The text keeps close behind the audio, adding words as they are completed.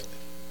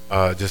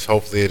Just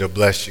hopefully it'll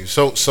bless you.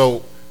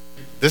 So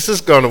this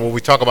is gonna, when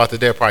we talk about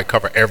today, probably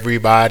cover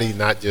everybody,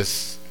 not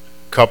just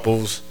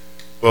couples.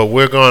 But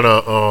we're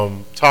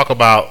gonna talk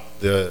about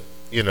the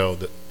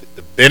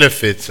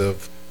benefits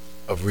of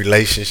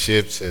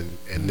relationships and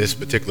this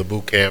particular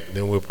boot camp, and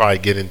then we'll probably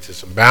get into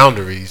some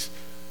boundaries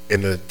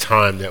in the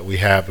time that we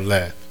have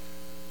left.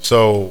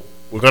 So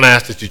we're going to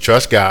ask that you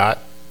trust God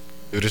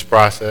through this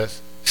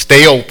process.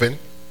 Stay open.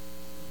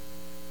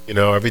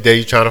 Every day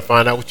you're trying to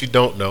find out what you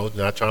don't know,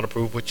 not trying to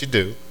prove what you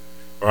do.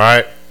 All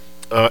right?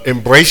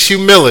 Embrace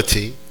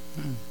humility.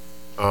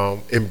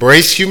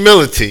 Embrace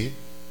humility.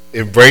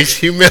 Embrace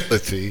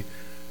humility.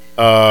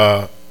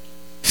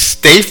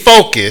 Stay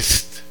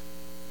focused.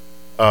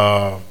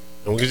 And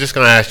we're just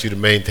going to ask you to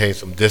maintain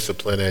some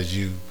discipline as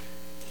you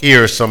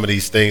hear some of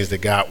these things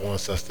that God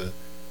wants us to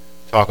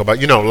talk about.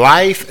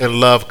 Life and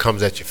love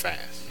comes at you fast.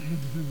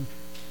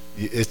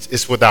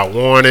 It's without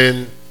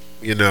warning.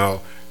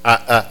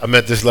 I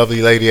met this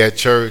lovely lady at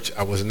church.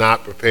 I was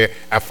not prepared.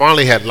 I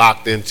finally had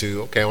locked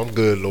into, okay, I'm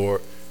good,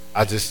 Lord.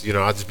 I'll just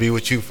be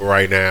with you for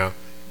right now.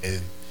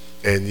 And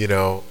I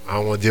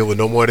don't want to deal with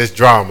no more of this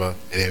drama.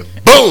 And then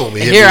boom,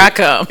 here I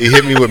come. He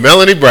hit me with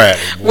Melanie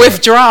Bradley.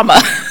 With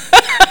drama.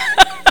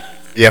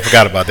 Yeah, I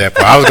forgot about that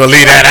part. I was gonna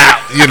leave that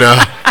out,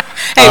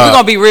 Hey, we're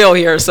gonna be real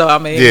here, so I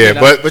mean. Yeah,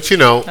 but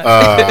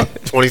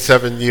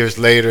 27 years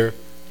later,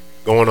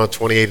 going on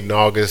 28 in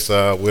August,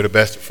 we're the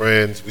best of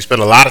friends. We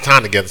spend a lot of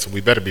time together, so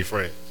we better be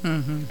friends.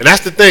 Mm-hmm. And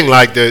that's the thing.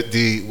 Like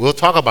we'll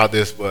talk about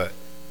this, but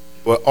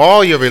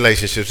all your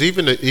relationships,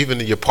 even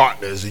your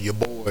partners and your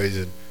boys,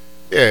 and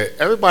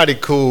everybody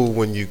cool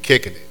when you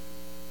kicking it.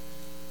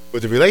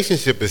 But the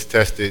relationship is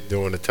tested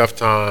during the tough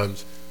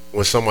times.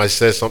 When somebody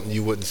says something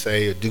you wouldn't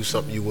say, or do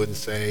something you wouldn't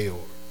say,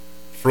 or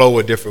flow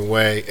a different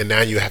way, and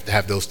now you have to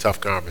have those tough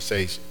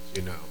conversations,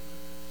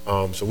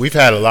 So we've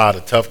had a lot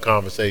of tough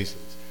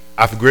conversations.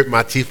 I've gritted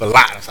my teeth a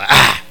lot. I was like,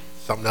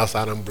 something else,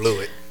 I done blew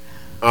it.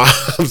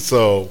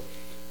 So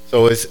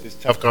it's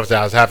tough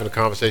conversation. I was having a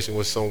conversation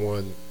with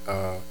someone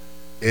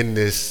in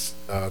this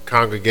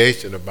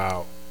congregation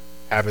about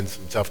having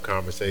some tough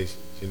conversations,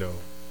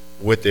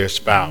 with their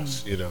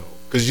spouse,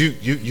 because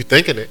you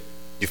thinking it,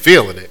 you're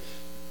feeling it.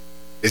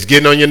 It's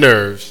getting on your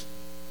nerves.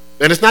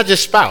 And it's not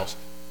just spouse.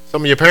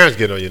 Some of your parents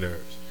get on your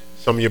nerves.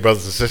 Some of your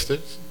brothers and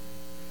sisters.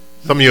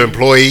 Some of your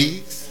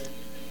employees.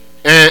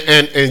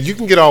 And you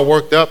can get all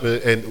worked up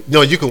and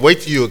you can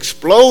wait till you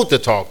explode to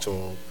talk to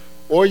them.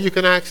 Or you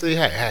can actually,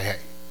 hey,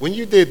 when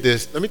you did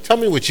this, tell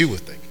me what you was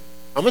thinking.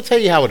 I'm going to tell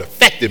you how it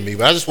affected me,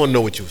 but I just want to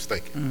know what you was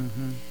thinking.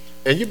 Mm-hmm.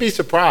 And you'd be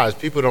surprised.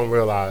 People don't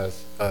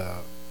realize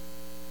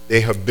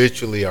they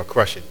habitually are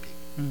crushing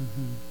people.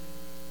 Mm-hmm.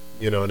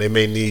 And they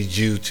may need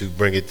you to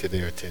bring it to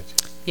their attention.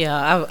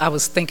 Yeah, I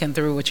was thinking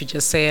through what you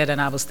just said, and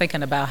I was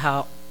thinking about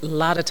how a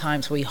lot of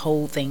times we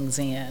hold things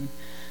in.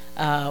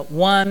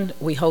 One,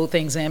 we hold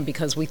things in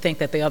because we think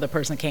that the other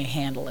person can't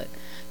handle it.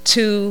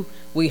 Two,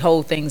 we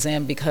hold things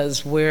in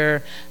because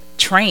we're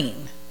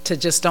trained to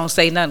just don't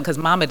say nothing because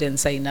mama didn't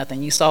say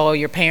nothing. You saw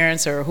your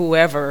parents or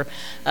whoever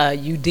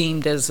you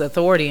deemed as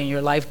authority in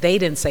your life, they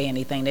didn't say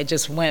anything. They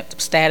just went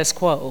status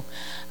quo.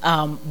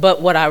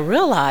 But what I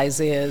realize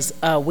is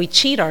we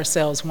cheat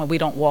ourselves when we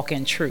don't walk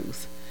in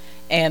truth.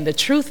 And the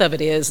truth of it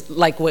is,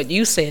 like what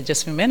you said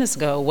just a few minutes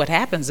ago, what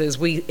happens is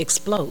we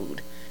explode.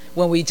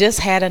 When we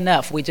just had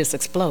enough, we just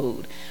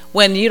explode.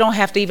 When you don't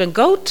have to even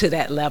go to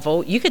that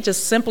level, you could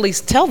just simply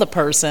tell the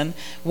person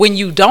when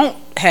you don't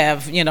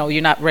have,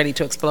 you're not ready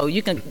to explode,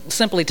 you can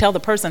simply tell the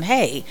person,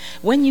 hey,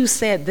 when you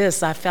said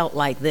this, I felt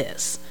like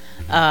this.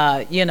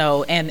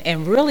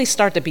 And really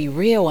start to be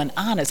real and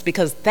honest,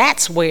 because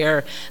that's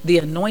where the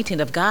anointing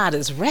of God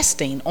is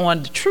resting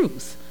on the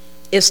truth.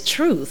 It's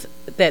truth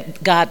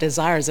that God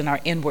desires in our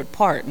inward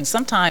part. And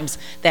sometimes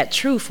that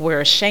truth, we're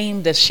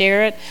ashamed to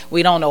share it.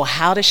 We don't know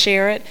how to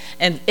share it.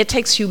 And it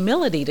takes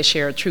humility to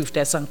share a truth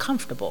that's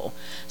uncomfortable.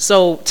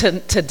 So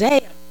today,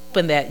 I'm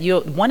hoping that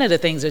one of the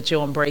things that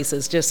you'll embrace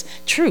is just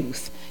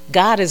truth.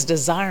 God is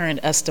desiring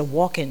us to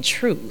walk in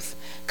truth.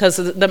 Because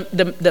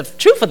the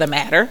truth of the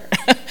matter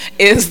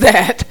is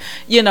that,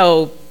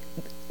 no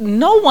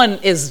one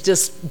is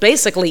just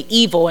basically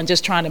evil and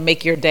just trying to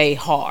make your day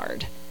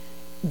hard.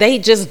 They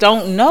just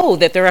don't know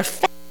that they're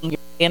affecting you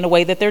in the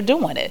way that they're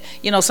doing it.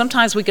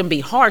 Sometimes we can be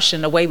harsh in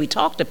the way we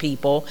talk to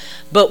people,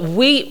 but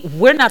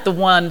we're not the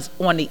ones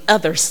on the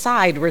other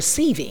side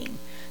receiving.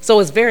 So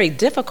it's very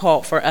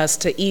difficult for us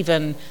to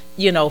even,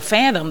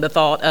 fathom the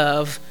thought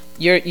of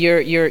you're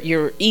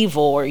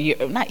evil, or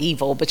you're not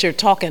evil, but you're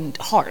talking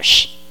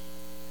harsh.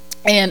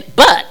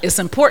 But it's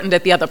important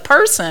that the other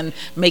person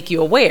make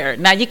you aware.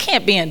 Now, you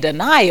can't be in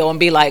denial and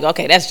be like,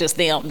 okay, that's just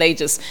them.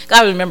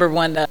 I remember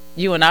when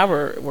you and I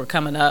were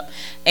coming up,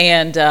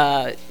 and,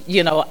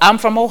 I'm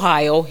from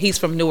Ohio. He's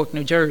from Newark,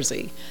 New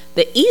Jersey.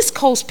 The East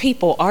Coast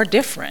people are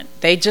different.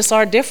 They just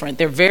are different.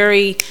 They're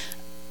very,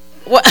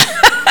 well,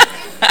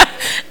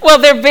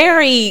 they're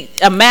very,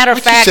 a matter of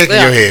fact. Shaking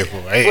your head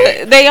for,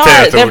 they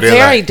are. They're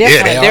very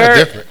different. Yeah, they are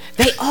different.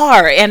 They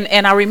are,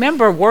 and I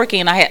remember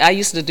working. I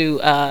used to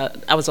do.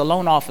 I was a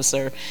loan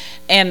officer,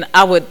 and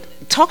I would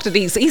talk to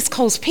these East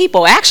Coast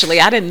people. Actually,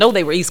 I didn't know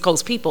they were East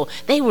Coast people.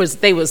 They was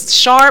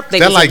sharp. They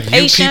was like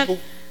impatient. you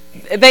people?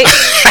 They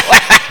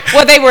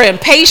well, they were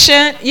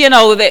impatient. You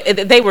know,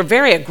 they were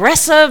very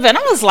aggressive, and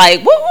I was like,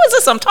 "Who is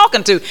this I'm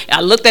talking to?" And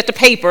I looked at the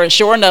paper, and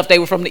sure enough, they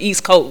were from the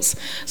East Coast.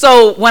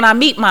 So when I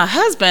meet my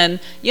husband,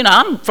 you know,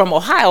 I'm from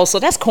Ohio, so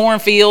that's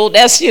cornfield.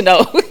 That's, you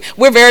know,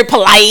 we're very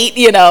polite,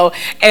 you know,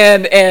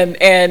 and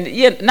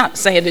not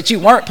saying that you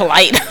weren't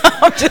polite.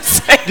 I'm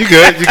just saying You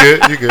good.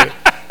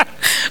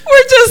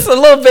 we're just a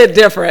little bit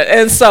different,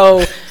 and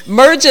so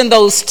merging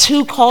those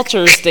two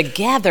cultures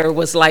together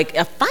was like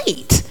a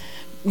fight.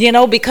 You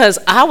know, because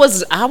I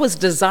was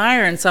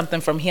desiring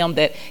something from him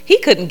that he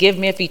couldn't give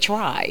me if he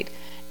tried,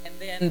 and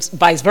then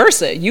vice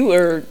versa. You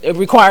were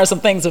requiring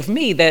some things of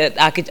me that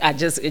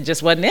it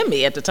just wasn't in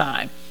me at the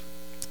time.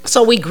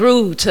 So we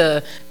grew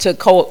to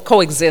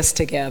coexist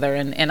together,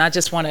 and I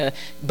just want to,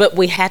 but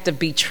we had to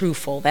be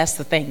truthful. That's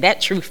the thing.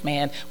 That truth,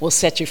 man, will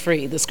set you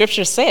free. The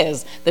scripture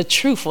says the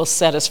truth will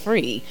set us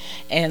free.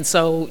 And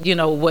so, you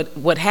know,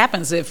 what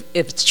happens if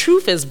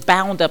truth is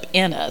bound up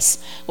in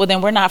us, well, then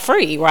we're not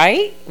free,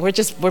 right?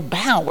 We're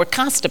bound, we're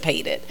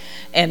constipated.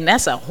 And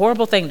that's a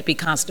horrible thing to be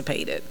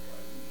constipated.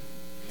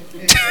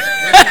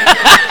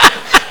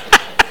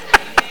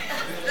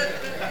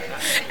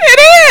 It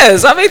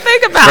is. I mean,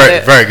 think about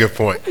it. Very good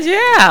point.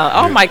 Yeah.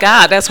 Oh my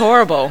God, that's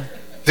horrible.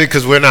 See,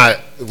 because we're not.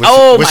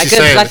 Oh my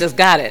goodness, I just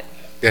got it.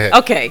 Go ahead.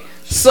 Okay,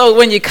 so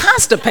when you're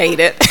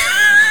constipated,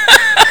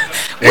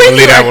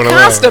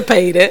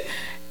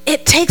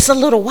 it takes a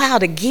little while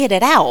to get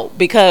it out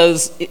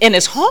and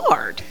it's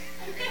hard.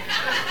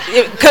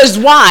 Because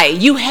why?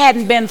 You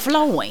hadn't been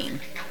flowing.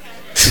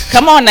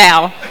 Come on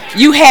now.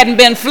 You hadn't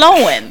been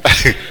flowing.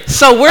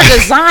 So we're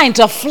designed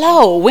to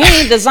flow. We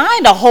ain't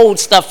designed to hold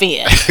stuff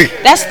in.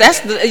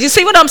 You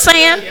see what I'm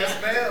saying?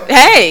 Yes, ma'am.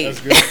 Hey.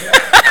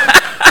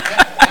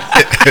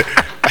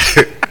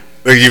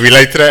 Look, you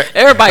relate to that?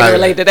 Everybody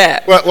relate to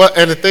that. Well,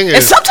 and the thing is,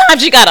 and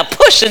sometimes you gotta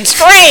push and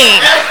strain.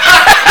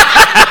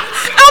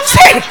 I'm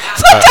saying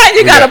sometimes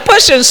you gotta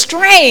push and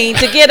strain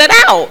to get it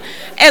out.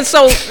 And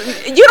so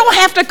you don't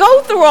have to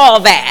go through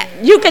all that.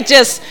 You could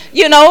just,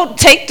 you know,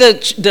 take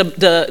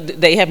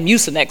they have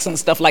Mucinex and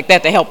stuff like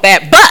that to help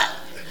that. But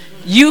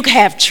you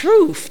have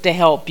truth to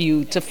help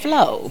you to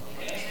flow.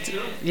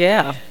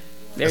 Yeah.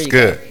 That's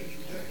good.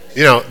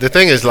 You know, the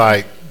thing is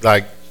like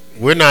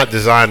we're not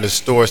designed to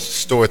store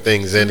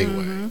things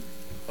anyway.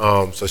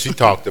 Mm-hmm. So she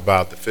talked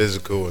about the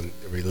physical and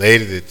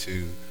related it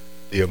to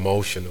the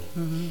emotional.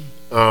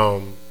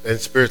 Mm-hmm. And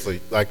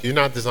spiritually, like you're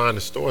not designed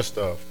to store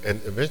stuff,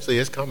 and eventually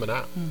it's coming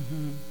out.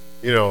 Mm-hmm.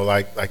 You know,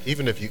 like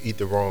even if you eat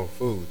the wrong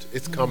foods,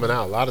 it's mm-hmm. coming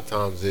out. A lot of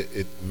times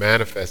it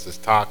manifests as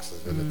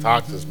toxins, and mm-hmm. the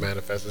toxins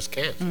manifest as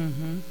cancer.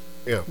 Mm-hmm.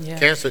 You know, yeah.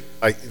 Cancer,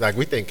 like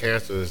we think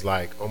cancer is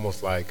like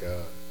almost like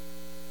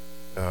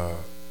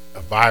a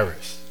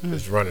virus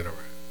that's running around.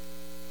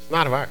 It's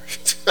not a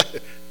virus.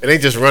 It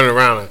ain't just running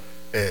around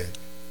and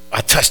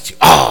I touched you.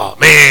 Oh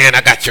man, I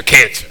got your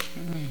cancer.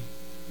 Mm-hmm.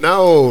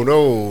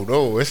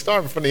 No. It's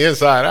starting from the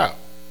inside out,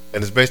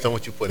 and it's based on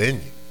what you put in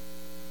you.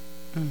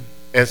 Mm.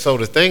 And so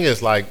the thing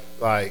is like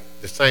the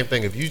same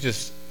thing. If you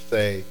just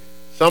say,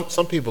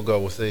 some people go,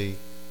 well, see,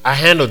 I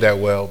handled that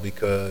well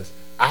because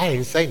I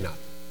ain't say nothing.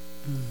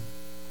 Mm.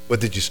 But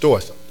did you store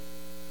something?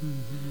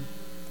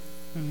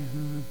 Mm-hmm.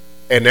 Mm-hmm.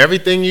 And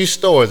everything you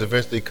store is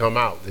eventually come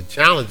out. The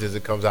challenge is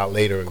it comes out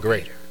later and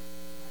greater.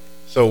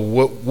 So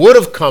what would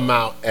have come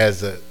out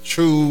as a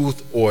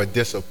truth or a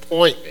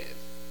disappointment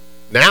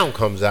now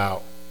comes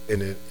out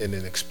in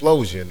an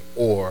explosion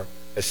or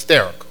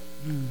hysterical,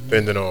 mm-hmm.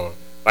 depending on,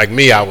 like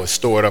me, I was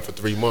stored up for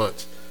 3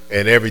 months,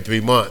 and every 3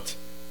 months,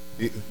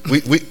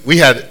 we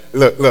had,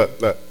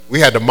 look,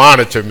 we had to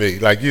monitor me,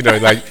 you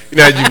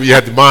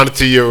had to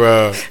monitor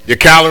your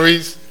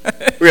calories.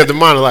 We had to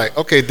monitor, like,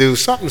 okay, dude,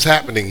 something's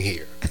happening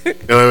here,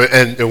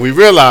 and we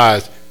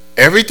realized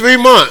every 3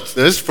 months.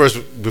 This is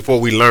first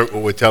before we learned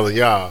what we're telling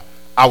y'all.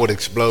 I would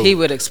explode. He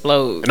would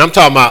explode. And I'm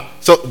talking about,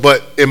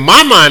 but in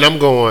my mind, I'm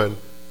going,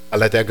 I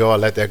let that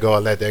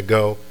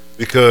go,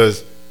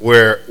 because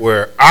where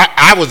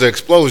I was an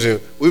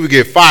explosion, we would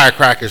get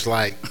firecrackers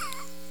like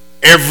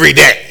every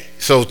day.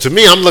 So to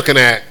me, I'm looking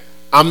at,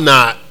 I'm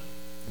not,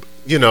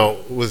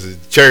 was it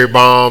cherry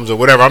bombs or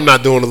whatever, I'm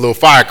not doing the little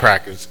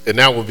firecrackers, and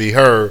that would be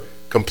her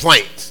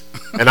complaints.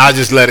 And I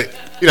just let it,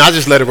 I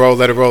just let it roll.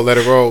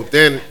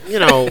 Then,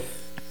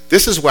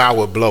 this is where I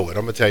would blow it.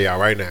 I'm going to tell y'all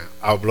right now.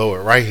 I would blow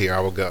it right here.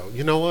 I would go,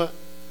 you know what?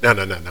 No.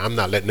 I'm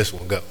not letting this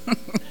one go.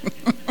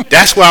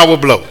 That's where I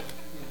would blow it.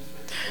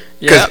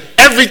 Because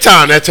every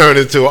time that turned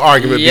into an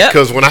argument,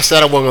 because when I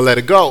said I wasn't going to let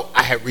it go,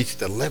 I had reached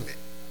the limit.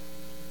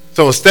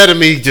 So instead of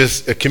me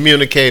just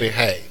communicating,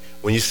 hey,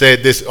 when you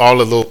said this, all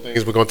the little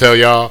things we're going to tell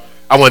y'all,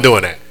 I wasn't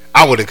doing that.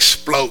 I would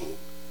explode.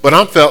 But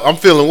I'm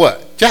feeling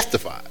what?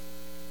 Justified.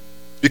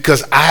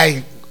 Because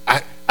I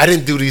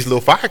didn't do these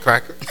little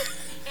firecrackers.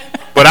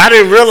 But I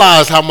didn't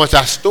realize how much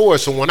I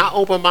stored. So when I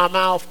opened my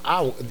mouth,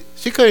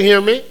 she couldn't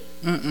hear me.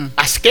 Mm-mm.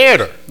 I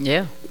scared her.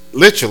 Yeah.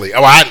 literally.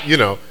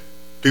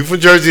 People from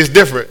Jersey is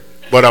different,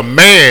 but a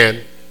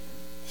man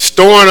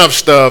storing up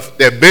stuff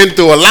that been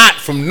through a lot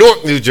from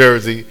Newark, New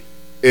Jersey,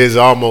 is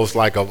almost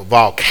like a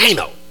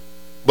volcano.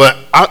 But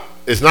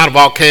it's not a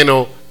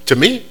volcano to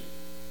me.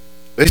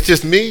 It's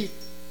just me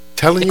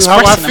telling you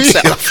how I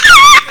feel.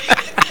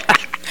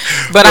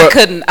 But I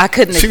couldn't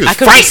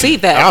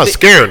receive that. I was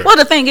scaring her. Well,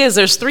 the thing is,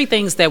 there's three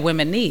things that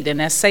women need, and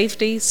that's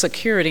safety,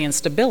 security, and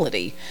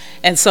stability.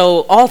 And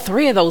so all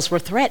three of those were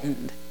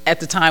threatened at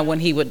the time when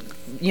he would,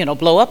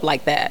 blow up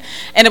like that.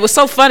 And it was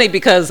so funny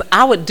because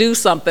I would do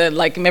something,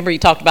 like, remember you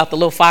talked about the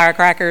little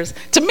firecrackers?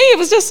 To me, it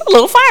was just a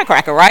little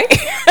firecracker, right?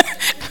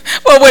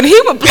 Well, when he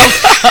would blow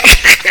up,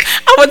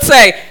 I would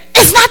say,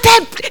 it's not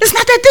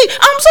that deep.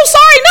 I'm so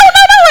sorry. No.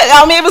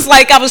 I mean, it was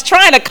like I was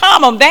trying to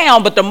calm him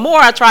down, but the more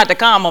I tried to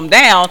calm him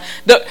down,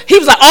 he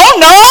was like, oh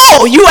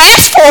no, you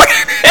asked for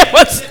it. It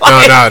was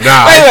like,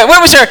 no. Wait,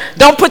 what was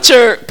don't put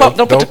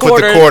the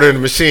quarter in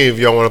the machine if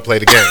you don't want to play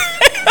the game.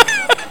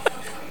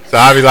 So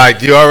I'd be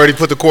like, you already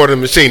put the quarter in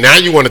the machine. Now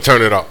you want to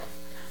turn it off.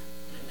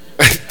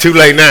 Too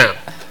late now.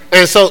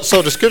 And so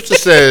the scripture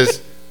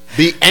says,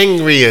 be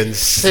angry and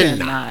sin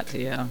not.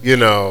 Yeah.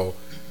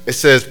 It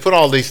says, put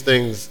all these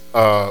things,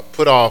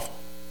 put off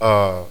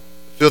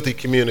filthy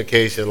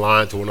communication,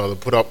 lying to one another,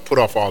 put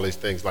off all these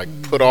things, like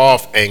put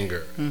off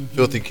anger,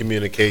 filthy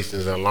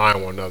communications, and lying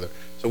to one another.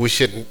 So we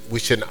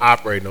shouldn't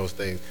operate in those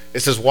things. It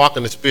says, walk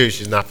in the spirit, you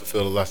should not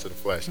fulfill the lust of the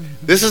flesh.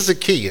 This is a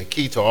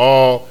key to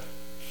all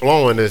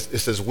flowing. It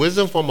says,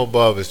 wisdom from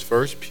above is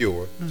first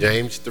pure,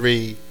 James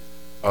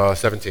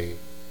 3:17.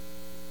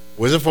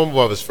 Wisdom from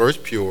above is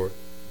first pure,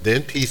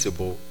 then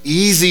peaceable,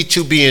 easy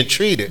to be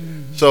entreated.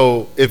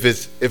 So if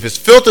it's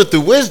filtered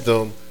through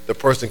wisdom, the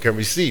person can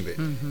receive it.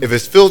 If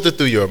it's filtered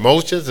through your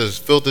emotions, if it's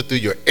filtered through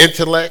your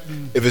intellect,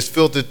 if it's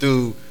filtered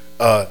through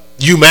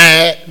you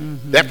mad,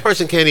 that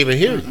person can't even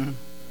hear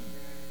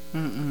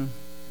you.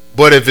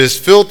 But if it's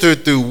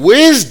filtered through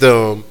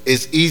wisdom,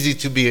 it's easy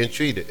to be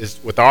entreated.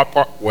 It's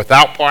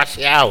without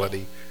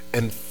partiality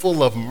and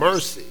full of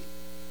mercy.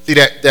 See,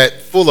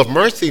 that full of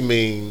mercy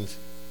means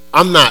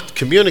I'm not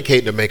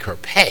communicating to make her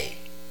pay.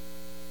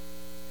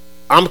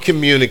 I'm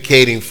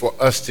communicating for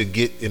us to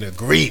get in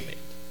agreement.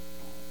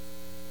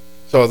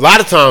 So a lot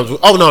of times,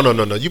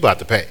 no, you about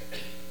to pay.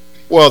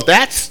 Well,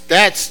 that's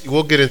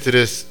we'll get into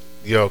this,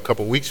 a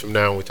couple weeks from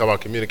now when we talk about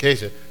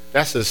communication.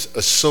 That's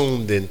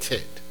assumed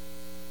intent.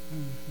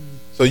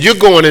 So you're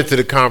going into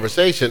the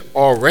conversation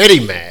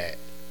already mad,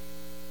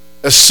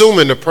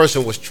 assuming the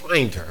person was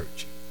trying to hurt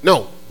you.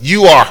 No,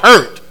 you are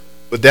hurt,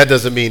 but that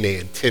doesn't mean they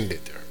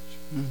intended to hurt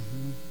you.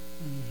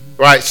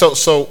 Right? So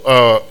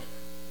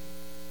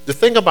the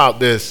thing about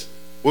this,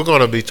 we're going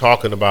to be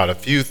talking about a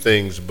few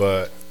things, and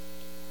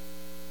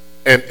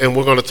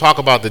we're going to talk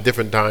about the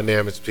different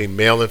dynamics between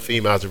male and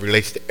female as it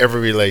relates to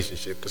every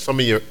relationship. Because some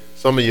of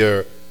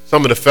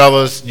the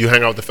fellas, you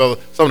hang out with the fellas,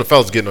 some of the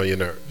fellas getting on your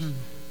nerves.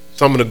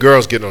 Some of the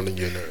girls getting on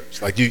your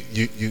nerves. Like you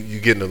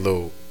getting a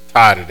little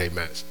tired of their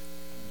mess.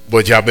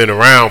 But y'all been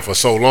around for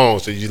so long,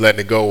 so you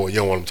letting it go, or you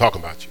don't want them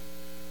talking about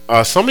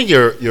you. Some of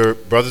your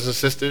brothers and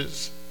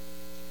sisters,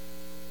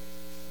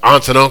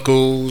 aunts and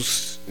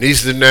uncles,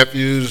 nieces and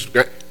nephews,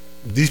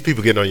 these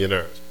people getting on your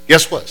nerves.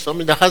 Guess what?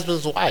 Some of the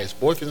husbands and wives,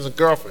 boyfriends and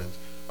girlfriends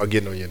are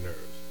getting on your nerves.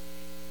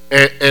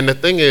 And the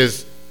thing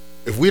is,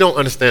 if we don't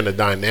understand the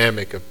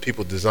dynamic of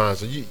people's design,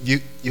 so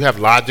you have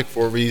logic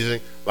for a reason.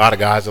 A lot of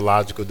guys are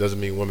logical, doesn't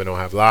mean women don't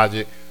have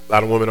logic. A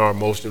lot of women are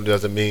emotional,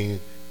 doesn't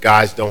mean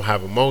guys don't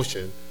have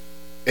emotion.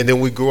 And then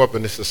we grew up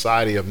in a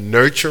society of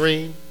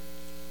nurturing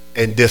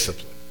and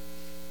discipline.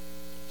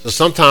 So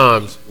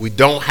sometimes we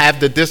don't have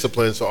the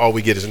discipline, so all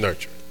we get is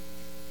nurturing.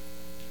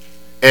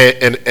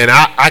 And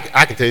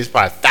I can tell you, there's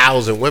probably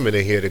 1,000 women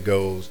in here that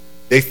goes,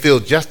 they feel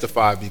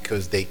justified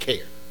because they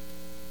care.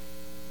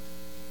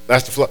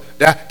 That's the flow.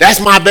 That's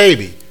my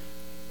baby.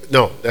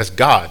 No, that's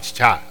God's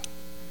child.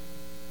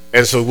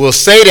 And so we'll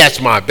say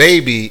that's my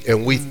baby,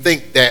 and we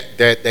think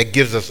that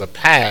gives us a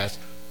pass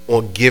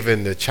on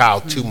giving the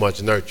child too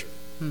much nurture.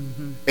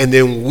 And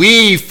then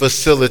we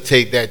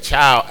facilitate that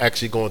child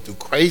actually going through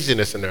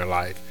craziness in their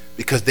life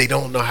because they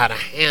don't know how to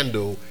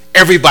handle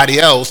everybody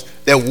else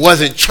that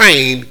wasn't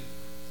trained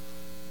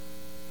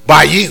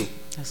by you.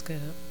 That's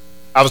good.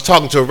 I was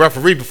talking to a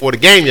referee before the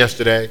game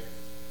yesterday,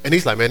 and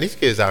he's like, man, these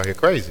kids out here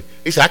crazy.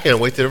 He said, I can't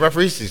wait till the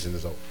referee season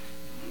is over.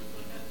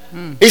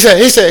 He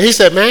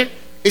said, man,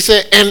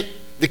 and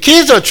the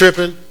kids are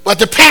tripping, but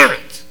the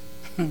parents.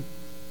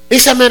 He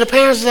said, man, the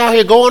parents is out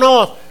here going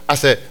off. I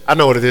said, I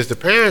know what it is. The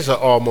parents are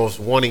almost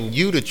wanting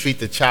you to treat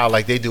the child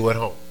like they do at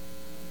home.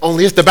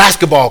 Only it's the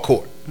basketball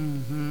court.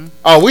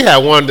 Oh, we had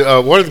one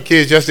of the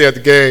kids yesterday at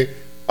the game.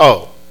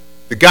 Oh,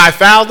 the guy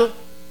fouled him.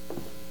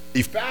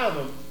 He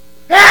fouled him.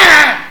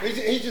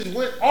 He just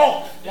went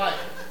off. Like.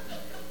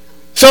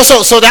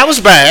 So that was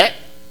bad.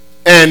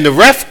 And the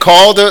ref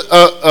called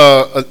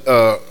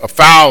a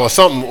foul or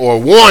something, or a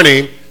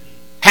warning,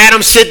 had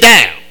him sit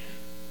down.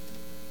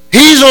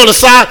 He's on the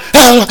side,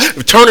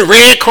 turning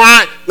red,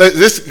 crying.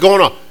 This is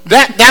going on.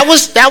 That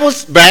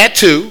was bad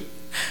too.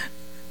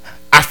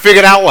 I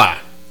figured out why.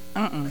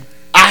 I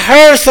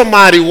heard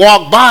somebody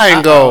walk by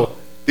and go,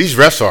 these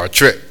refs are a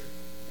trip.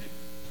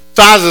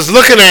 So I was just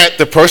looking at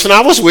the person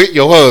I was with,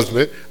 your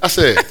husband. I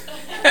said,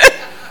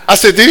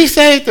 did he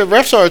say the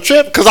refs are a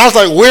trip? Because I was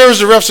like, where is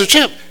the refs a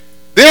trip?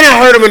 Then I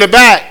heard him in the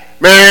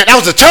back, man, that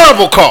was a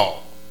terrible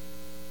call.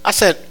 I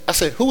said,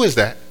 who is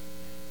that?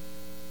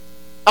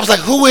 I was like,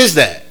 who is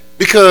that?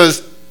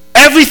 Because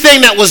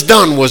everything that was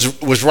done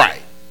was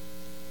right.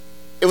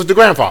 It was the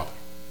grandfather.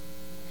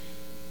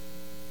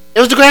 It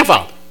was the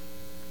grandfather.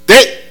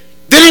 Did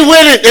he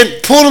win it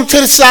and pull him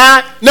to the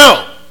side?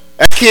 No.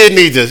 That kid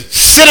needs to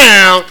sit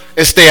down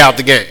and stay out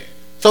the game.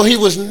 So he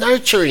was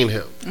nurturing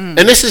him. And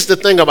this is the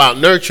thing about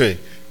nurturing.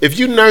 If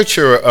you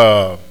nurture,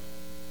 I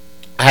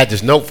had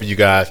this note for you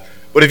guys,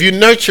 but if you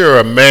nurture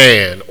a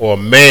man or a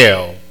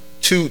male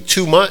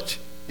too much,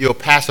 you'll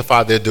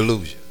pacify their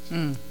delusions.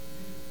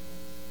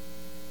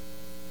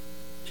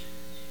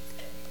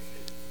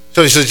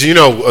 So he says,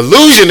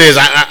 illusion is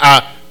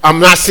I'm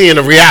not seeing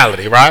the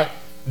reality, right?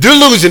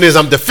 Delusion is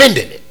I'm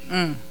defending it.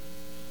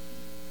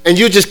 And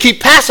you just keep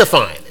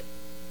pacifying it.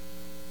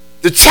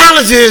 The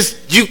challenge is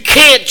you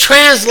can't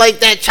translate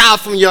that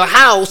child from your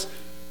house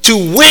to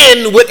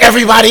win with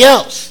everybody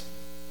else.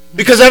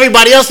 Because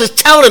everybody else is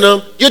telling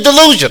them you're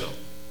delusional.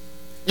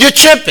 You're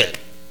tripping.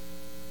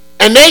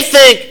 And they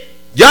think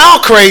y'all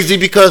crazy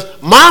because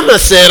mama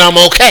said I'm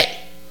okay.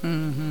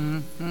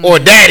 Or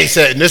daddy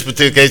said, in this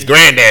particular case,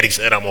 granddaddy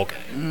said I'm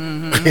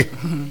okay.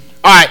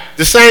 All right,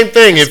 the same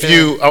thing if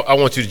I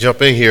want you to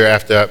jump in here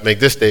after I make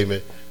this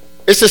statement.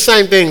 It's the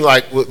same thing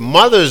like with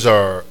mothers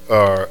I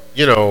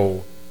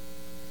know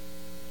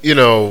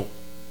what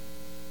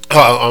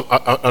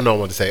I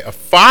want to say. A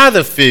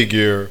father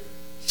figure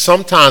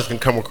sometimes can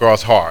come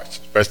across harsh,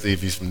 especially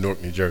if he's from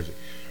Newark, New Jersey,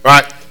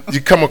 right?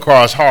 You come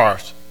across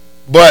harsh,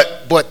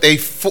 but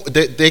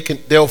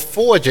they'll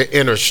forge your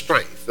inner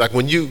strength. Like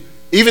when you,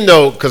 even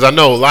though, because I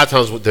know a lot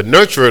of times the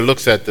nurturer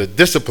looks at the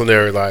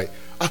disciplinary like,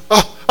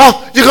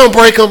 you're gonna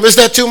break them. Is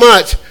that too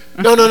much?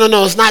 No,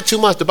 it's not too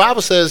much. The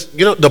Bible says,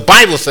 the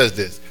Bible says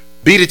this: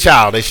 beat a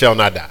child, they shall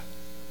not die.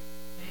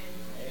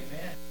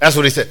 That's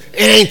what he said.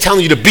 It ain't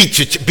telling you to beat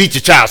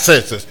your child's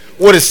senses.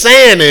 What it's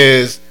saying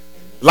is,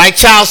 like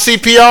child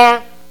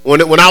CPR,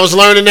 when I was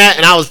learning that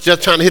and I was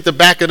just trying to hit the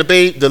back of the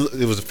baby,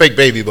 it was a fake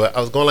baby, but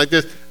I was going like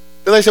this.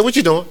 The lady said, what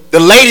you doing? The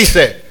lady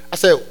said, I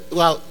said,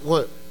 well,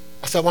 what?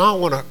 I said, well, I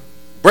don't want to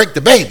break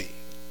the baby.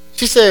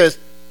 She says,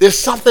 there's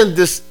something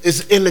this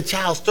is in the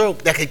child's throat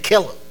that could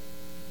kill him.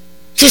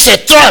 She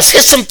said, thrust,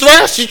 hit some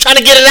thrust. You're trying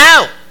to get it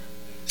out.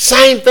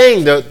 Same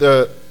thing.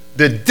 The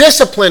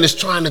discipline is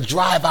trying to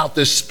drive out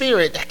the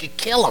spirit that could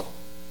kill them.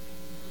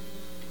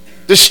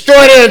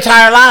 Destroy their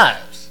entire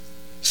lives.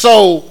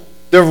 So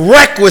the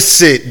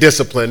requisite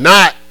discipline,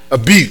 not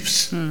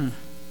abuse.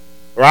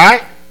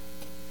 Right?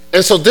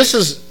 And so this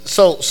is,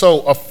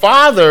 so a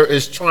father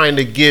is trying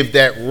to give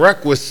that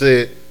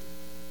requisite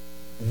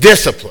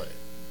discipline.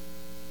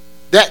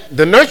 That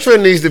the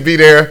nurturing needs to be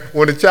there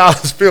when the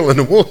child is feeling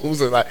the wounds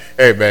and like,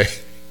 hey man,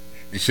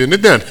 you shouldn't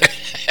have done that.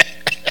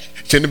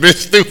 Shouldn't have been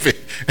stupid.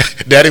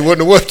 Daddy wouldn't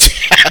have whooped you.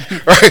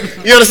 Right?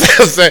 You understand what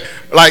I'm saying?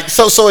 Like,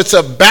 so it's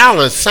a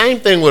balance. Same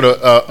thing with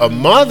a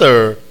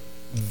mother,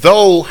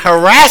 though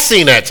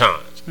harassing at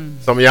times.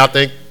 Some of y'all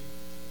think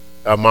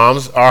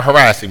moms are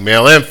harassing,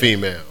 male and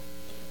female.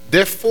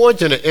 They're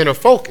forging an inner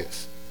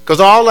focus. Because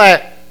all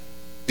that,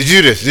 did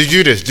you do this? Did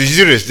you do this? Did you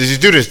do this? Did you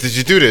do this? Did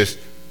you do this?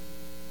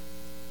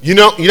 You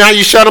know how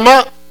you shut them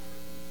up?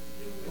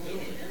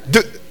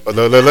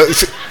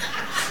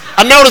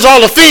 I notice all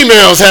the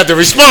females have the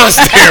response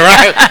there,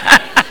 right?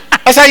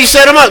 That's how you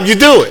shut them up. You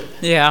do it.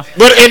 Yeah.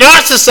 But in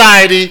our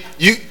society,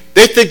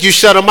 they think you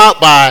shut them up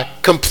by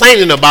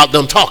complaining about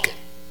them talking.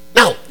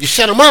 No, you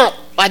shut them up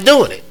by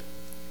doing it.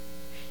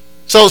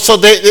 So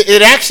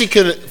it actually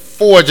can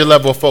forge a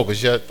level of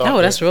focus.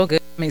 Oh, that's real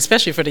good. I mean,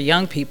 especially for the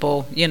young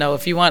people.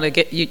 If you want to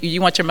get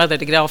you want your mother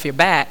to get off your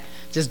back,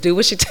 just do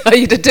what she tell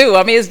you to do.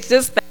 I mean, it's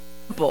just that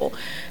simple.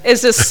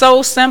 It's just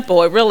so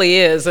simple. It really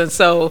is. And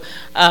so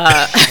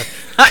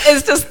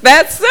it's just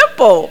that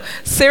simple.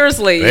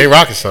 Seriously. It ain't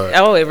rocket science.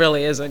 Oh, it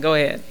really isn't. Go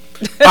ahead.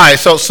 All right.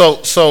 So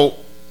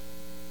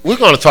we're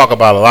going to talk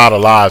about a lot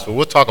of lives, but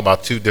we'll talk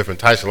about two different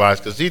types of lives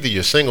because either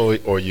you're single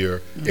or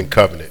you're in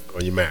covenant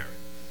or you're married.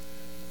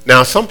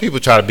 Now, some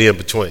people try to be in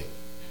between.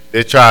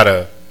 They try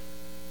to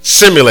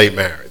simulate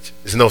marriage.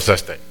 There's no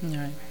such thing.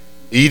 Right.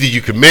 Either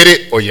you commit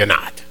it or you're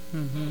not.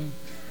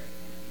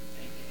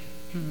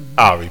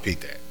 I'll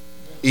repeat that.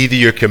 Either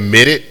you're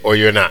committed or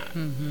you're not.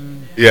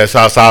 Yeah. So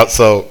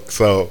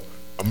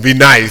I'm be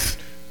nice,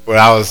 but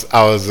I was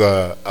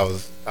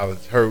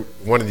heard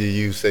one of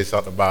you say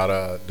something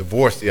about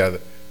divorce the other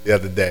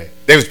day.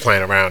 They was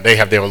playing around. They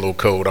have their own little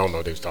code. I don't know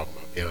what they was talking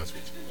about. To be honest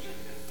with you.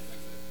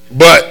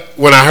 But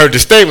when I heard the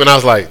statement, I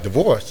was like,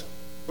 divorce?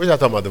 What y'all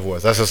talking about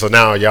divorce? I said, so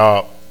now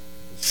y'all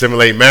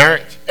simulate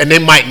marriage? And they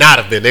might not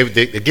have been.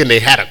 They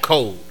had a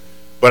code.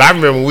 But I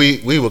remember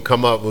we would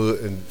come up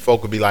and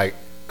folk would be like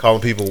calling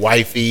people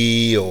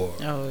wifey or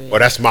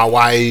that's my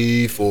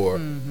wife or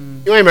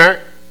you ain't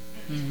married.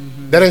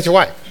 That ain't your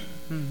wife.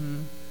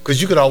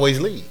 because you could always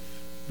leave.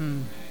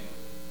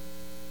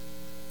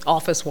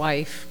 Office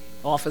wife,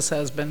 office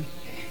husband.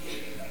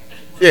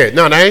 Yeah,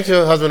 no, that ain't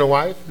your husband or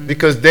wife,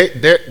 because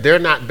they're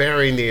not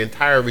bearing the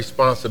entire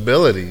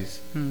responsibilities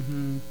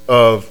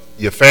of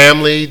your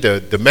family,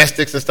 the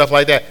domestics and stuff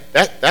like that.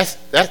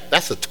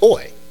 That's a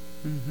toy.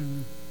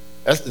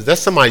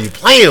 That's somebody you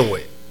playing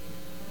with.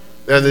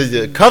 Now,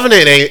 the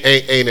covenant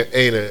ain't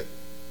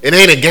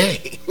a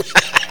game.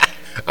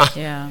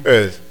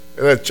 Yeah.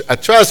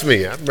 Trust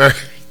me, I've married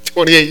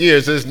 28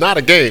 years. It's not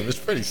a game. It's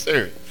pretty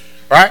serious,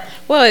 right?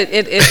 Well,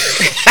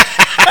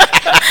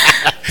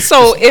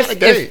 so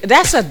if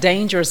that's a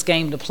dangerous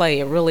game to play,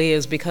 it really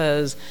is,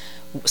 because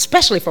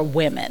especially for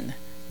women,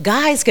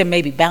 guys can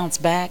maybe bounce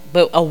back,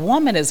 but a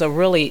woman is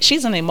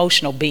she's an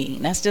emotional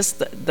being. That's just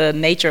the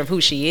nature of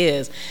who she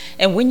is.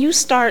 And when you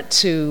start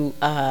to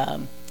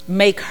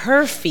make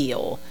her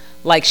feel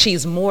like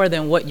she's more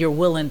than what you're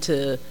willing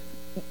to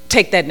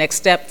take that next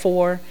step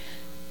for,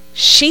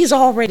 she's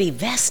already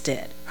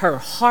vested. Her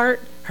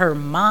heart, her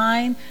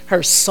mind,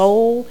 her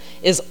soul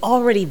is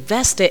already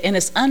vested, and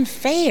it's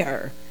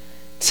unfair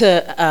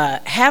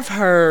to have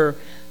her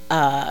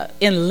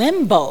in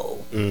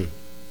limbo,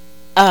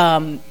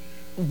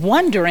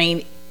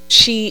 wondering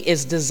she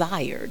is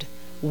desired,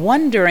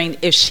 wondering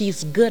if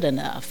she's good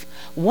enough,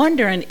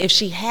 wondering if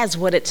she has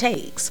what it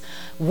takes,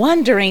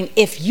 wondering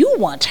if you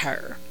want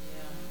her.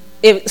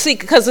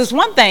 Because it's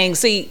one thing.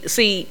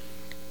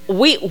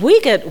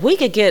 We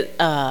could get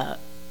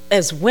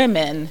as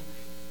women,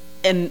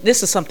 and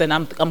this is something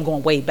I'm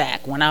going way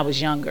back when I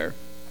was younger.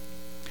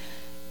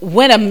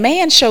 When a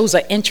man shows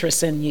an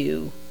interest in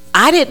you,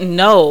 I didn't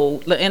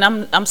know, and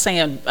I'm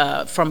saying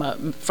from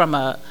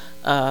a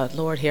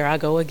Lord, here I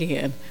go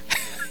again.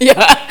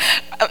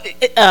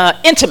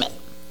 Intimate.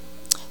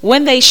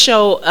 When they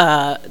show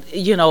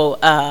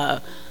a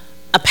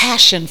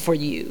passion for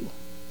you,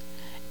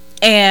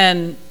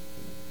 and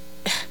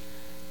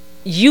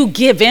you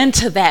give in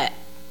to that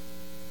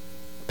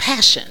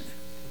passion.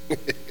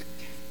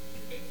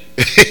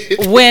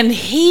 When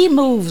he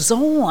moves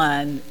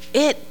on,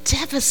 it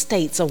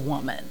devastates a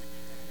woman,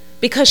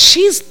 because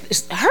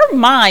her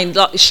mind,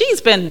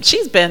 she's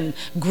been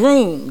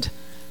groomed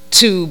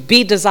to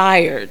be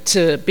desired,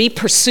 to be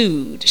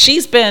pursued.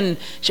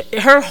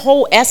 Her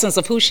whole essence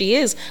of who she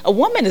is, a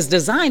woman is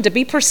designed to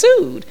be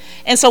pursued.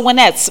 And so when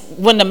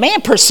the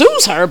man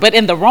pursues her, but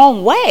in the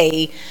wrong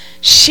way,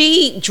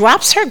 she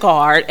drops her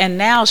guard, and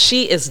now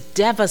she is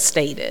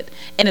devastated.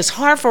 And it's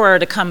hard for her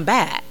to come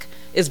back.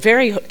 It's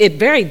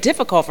very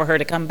difficult for her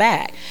to come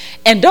back.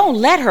 And don't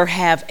let her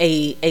have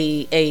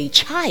a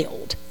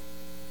child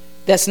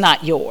that's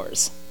not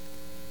yours.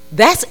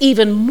 That's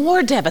even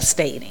more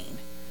devastating.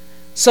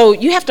 So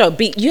you have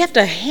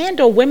to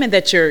handle women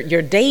that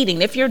you're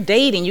dating. If you're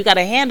dating, you got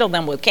to handle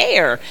them with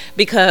care,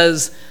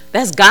 because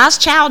that's God's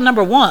child,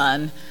 number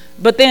one.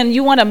 But then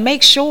you want to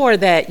make sure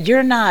that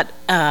you're not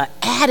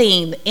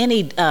adding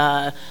any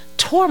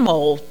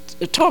turmoil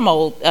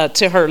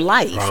to her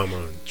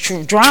life,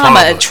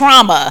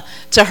 trauma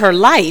to her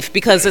life,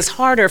 because it's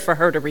harder for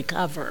her to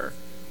recover.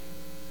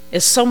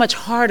 It's so much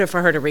harder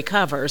for her to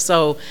recover.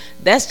 So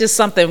that's just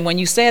something. When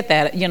you said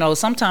that,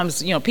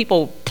 sometimes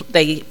people,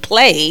 they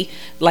play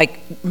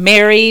like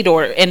married,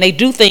 and they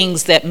do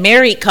things that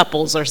married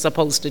couples are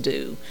supposed to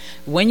do.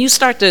 When you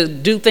start to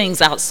do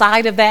things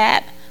outside of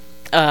that,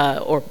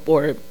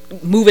 or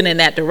moving in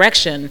that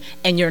direction,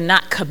 and you're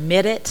not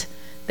committed,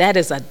 that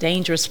is a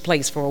dangerous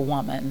place for a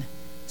woman.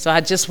 So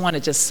I just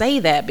want to say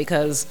that,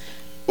 because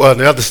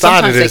the other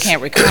side of this, they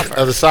can't recover.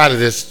 Other side of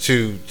this,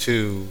 to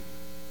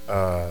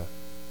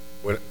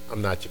when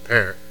I'm not your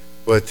parent,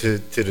 but to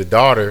the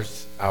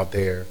daughters out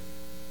there,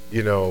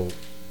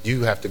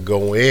 you have to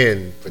go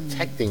in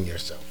protecting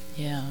yourself.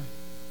 Yeah.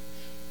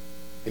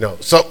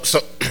 So,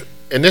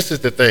 and this is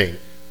the thing: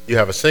 you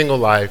have a single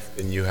life,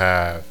 and you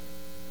have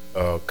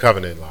a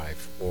covenant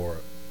life,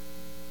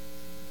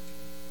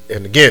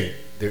 and again,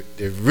 there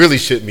really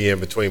shouldn't be in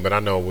between. But I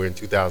know we're in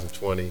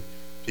 2020.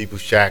 People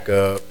shack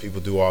up.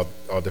 People do all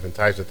different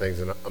types of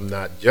things, and I'm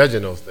not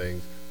judging those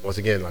things. Once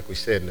again, like we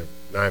said in the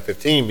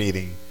 9:15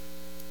 meeting,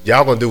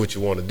 y'all gonna do what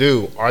you want to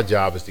do. Our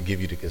job is to give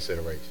you the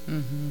consideration,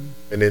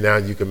 and then now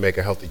you can make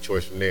a healthy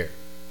choice from there.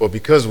 But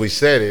because we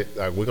said it,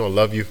 like, we're gonna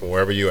love you from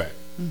wherever you at.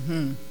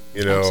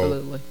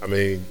 Absolutely. I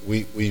mean,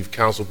 we've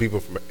counseled people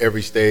from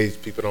every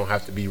stage. People don't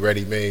have to be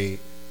ready-made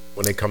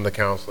when they come to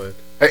counseling.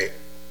 Hey,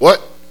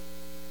 what?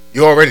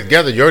 You already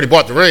together? You already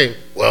bought the ring?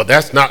 Well,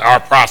 that's not our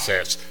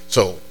process.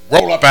 So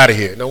roll up out of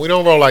here. No, we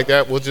don't roll like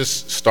that. We'll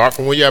just start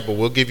from where you're at, but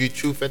we'll give you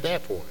truth at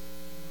that point,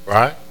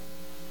 right?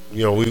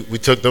 We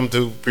took them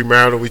to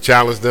premarital. We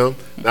challenged them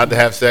not to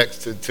have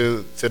sex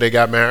till they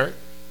got married.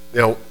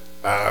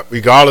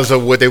 Regardless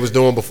of what they was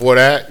doing before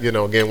that.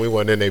 Again, we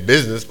weren't in their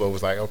business, but it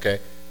was like, okay.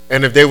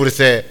 And if they would have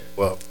said,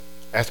 well,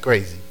 that's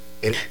crazy,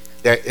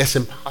 it's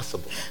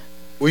impossible,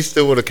 we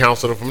still would have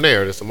counseled them from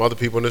there. There's some other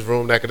people in this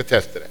room that could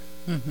attest to that.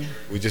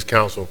 We just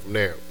counsel them from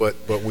there. But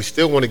we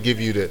still want to give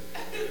you the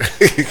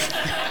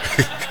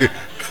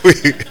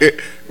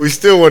we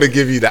still want to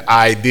give you the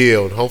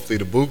ideal, and hopefully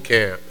the boot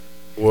camp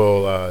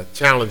will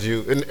challenge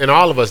you, and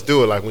all of us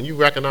do it. Like when you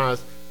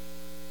recognize,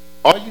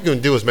 all you can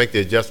do is make the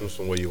adjustments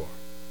from where you are.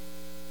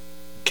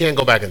 You can't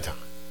go back in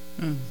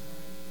time.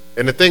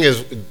 And the thing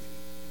is,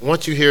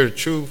 once you hear the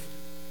truth,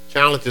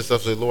 challenge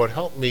yourself, say, Lord,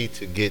 help me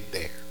to get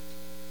there.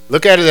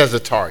 Look at it as a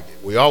target.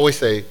 We always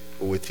say,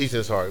 when we're teaching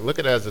this hard, look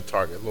at it as a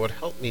target. Lord,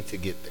 help me to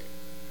get there.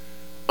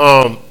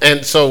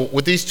 And so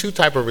with these two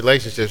type of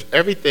relationships,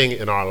 everything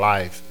in our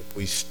life, if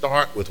we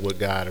start with what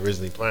God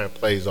originally planned,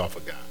 plays off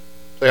of God.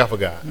 Play off of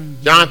God.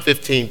 John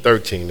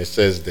 15:13, it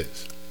says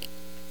this.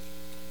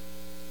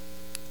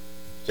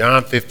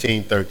 John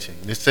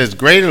 15:13. It says,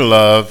 greater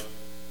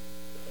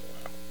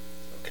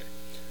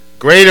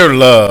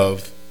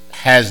love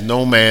has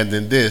no man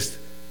than this,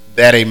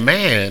 that a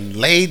man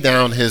lay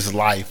down his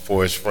life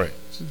for his friends.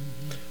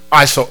 All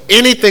right, so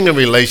anything in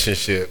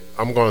relationship,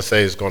 I'm going to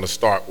say, is going to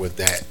start with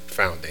that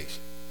foundation.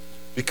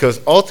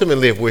 Because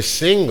ultimately, if we're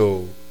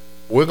single,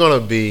 we're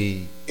going to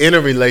be in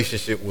a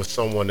relationship with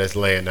someone that's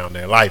laying down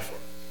their life for us.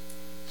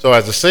 So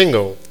as a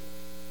single,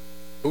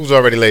 who's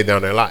already laid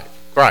down their life?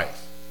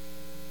 Christ.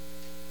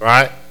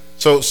 Right?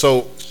 So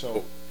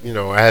you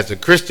know, as a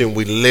Christian,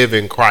 we live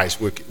in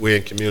Christ. We're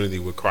in community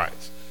with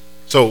Christ.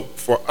 So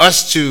for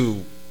us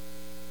to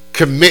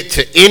commit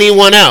to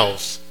anyone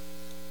else,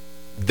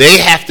 they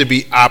have to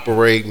be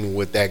operating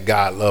with that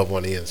God love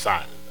on the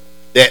inside of them,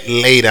 that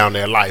lay down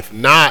their life,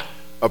 not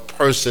a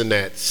person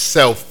that's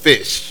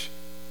selfish,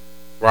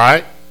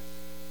 right?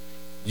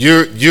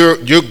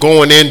 You're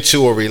going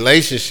into a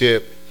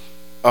relationship,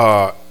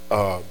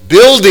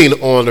 building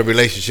on the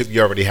relationship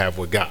you already have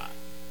with God,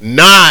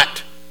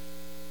 not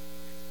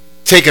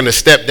taking a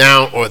step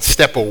down or a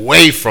step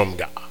away from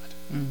God.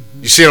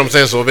 You see what I'm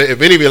saying? So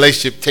if any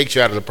relationship takes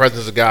you out of the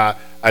presence of God,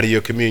 out of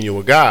your communion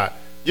with God,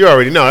 you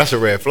already know that's a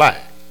red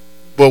flag.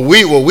 But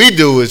what we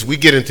do is we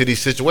get into these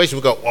situations.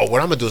 We go, well,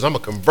 what I'm going to do is I'm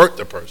going to convert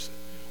the person.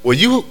 Well,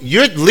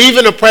 you're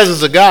leaving the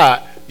presence of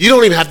God. You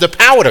don't even have the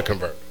power to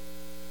convert.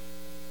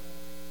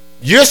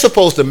 You're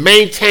supposed to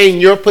maintain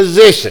your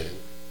position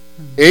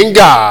in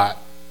God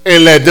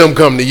and let them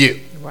come to you.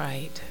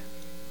 Right.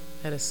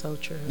 That is so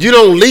true. You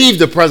don't leave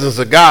the presence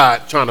of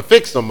God trying to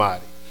fix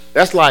somebody.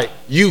 That's like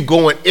you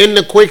going in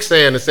the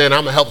quicksand and saying,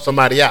 I'm going to help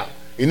somebody out.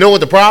 You know what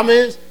the problem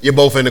is? You're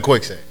both in the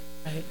quicksand.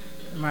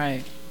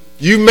 Right.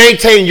 You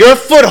maintain your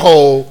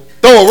foothold,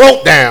 throw a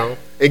rope down,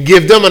 and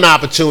give them an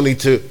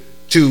opportunity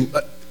to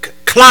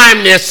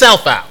climb their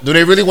self out. Do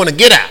they really want to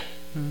get out?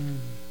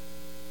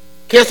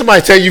 Can't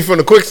somebody tell you from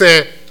the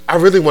quicksand, I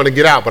really want to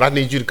get out, but I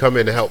need you to come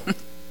in and help?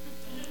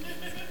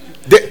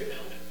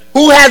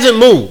 Who hasn't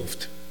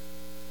moved?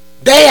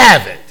 They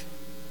haven't.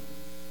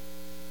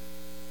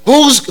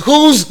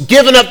 Who's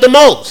given up the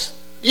most?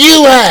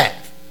 You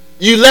have.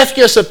 You left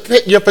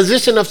your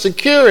position of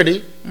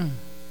security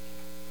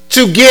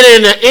to get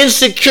in an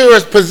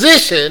insecure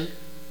position.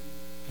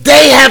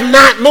 They have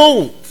not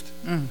moved.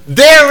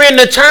 They're in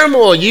the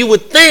turmoil. You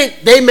would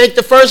think they make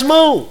the first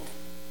move.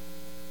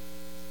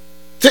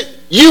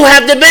 You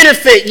have the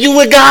benefit. You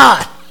with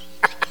God.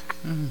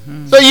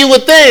 So you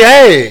would think,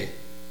 hey,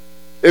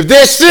 if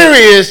they're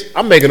serious,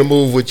 I'm making a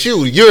move with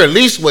you. You're at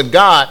least with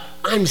God.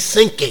 I'm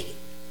sinking.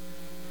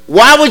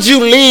 Why would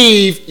you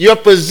leave your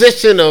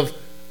position of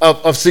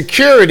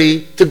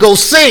security to go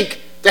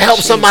sink to help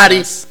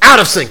somebody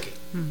out of sinking?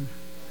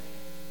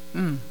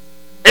 And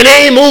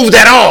they ain't moved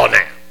at all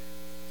now.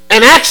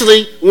 And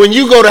actually, when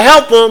you go to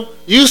help them,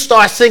 you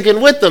start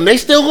sinking with them. They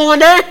still going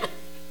down.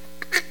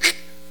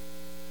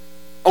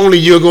 Only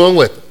you're going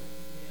with them.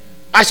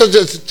 All right, so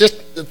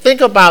just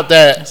think about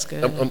that. That's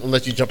good. I'm going to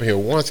let you jump in here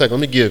 1 second.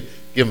 Let me give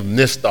them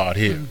this thought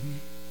here.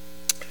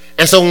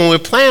 And so when we're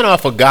playing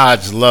off of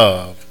God's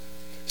love,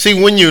 see,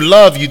 when you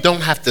love, you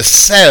don't have to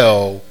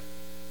sell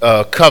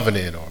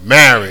covenant or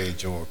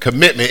marriage or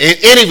commitment in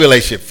any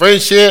relationship,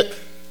 friendship,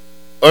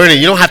 or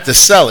anything. You don't have to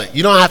sell it.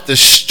 You don't have to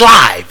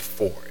strive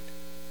for it.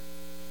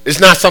 It's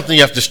not something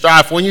you have to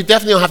strive for, and you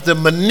definitely don't have to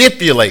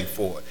manipulate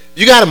for it.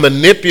 You got to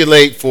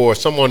manipulate for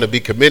someone to be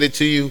committed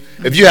to you.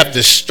 If you have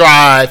to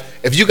strive,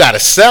 if you got to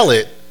sell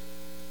it,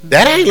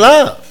 that ain't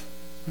love.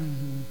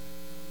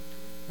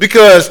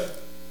 Because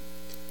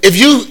if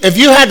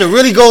you had to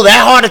really go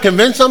that hard to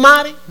convince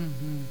somebody,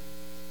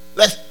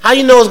 how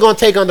you know it's going to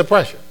take under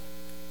pressure?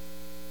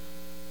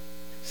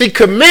 See,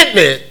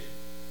 commitment,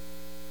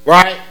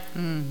 right?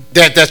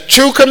 That's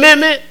true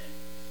commitment.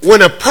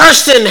 When a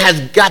person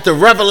has got the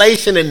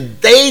revelation and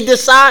they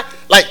decide,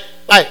 like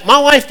my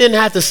wife didn't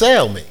have to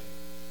sell me.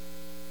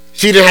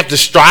 She didn't have to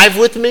strive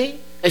with me,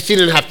 and she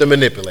didn't have to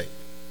manipulate.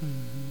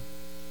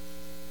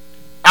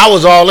 I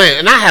was all in,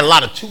 and I had a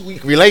lot of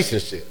 2-week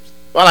relationships.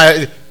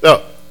 Well,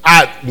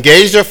 I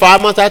engaged her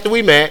 5 months after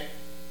we met.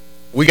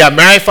 We got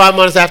married 5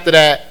 months after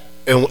that,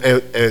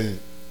 and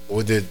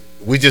we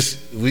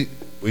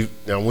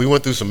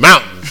went through some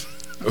mountains.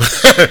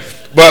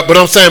 but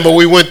I'm saying,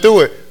 we went through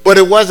it. But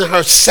it wasn't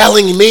her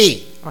selling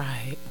me.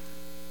 Right.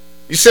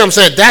 You see what I'm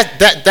saying?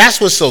 That's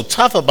what's so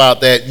tough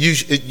about that.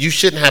 You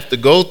shouldn't have to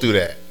go through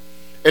that.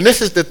 And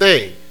this is the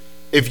thing.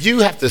 If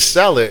you have to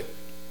sell it,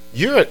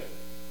 you're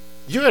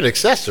an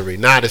accessory,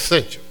 not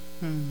essential.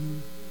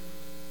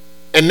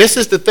 And this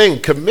is the thing.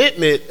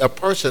 Commitment, a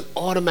person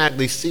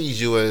automatically sees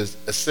you as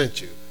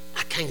essential.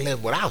 I can't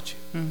live without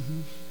you.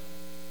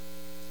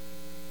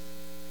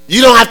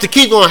 You don't have to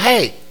keep going,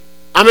 hey,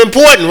 I'm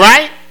important,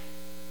 right?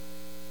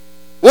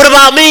 What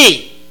about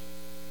me?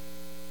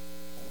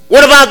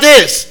 What about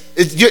this?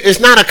 It's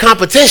not a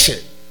competition.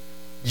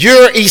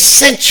 You're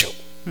essential.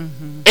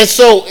 And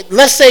so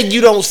let's say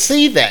you don't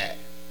see that.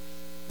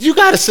 You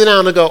got to sit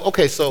down and go,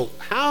 okay, so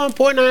how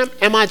important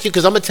am I to you?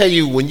 Because I'm going to tell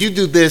you, when you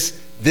do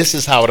this, this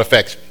is how it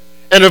affects me.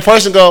 And if a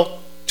person go,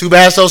 too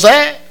bad, so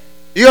sad,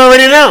 you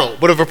already know.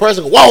 But if a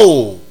person go,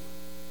 whoa,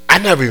 I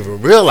never even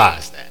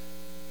realized that.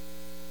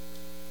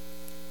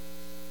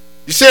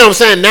 You see what I'm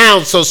saying?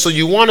 Now, so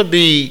you want to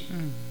be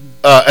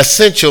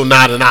essential,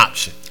 not an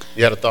option.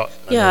 You had a thought?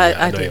 Yeah,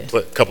 I did.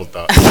 A couple of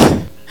thoughts.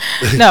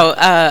 No,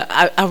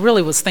 I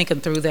really was thinking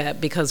through that,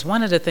 because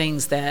one of the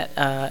things that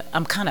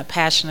I'm kind of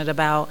passionate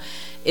about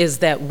is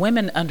that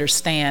women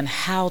understand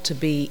how to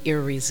be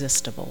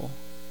irresistible.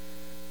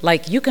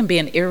 Like, you can be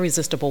an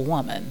irresistible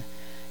woman.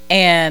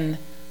 And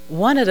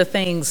one of the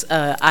things,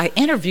 I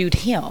interviewed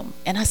him,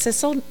 and I said,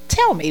 so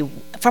tell me,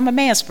 from a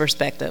man's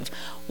perspective,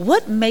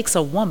 what makes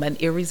a woman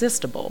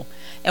irresistible?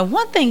 And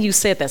one thing you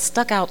said that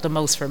stuck out the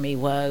most for me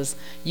was,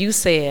 you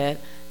said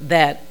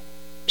that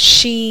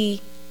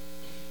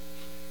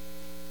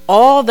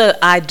all the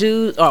I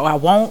do or I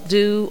won't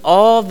do,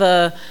 all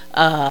the,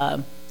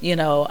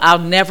 I'll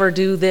never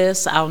do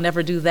this, I'll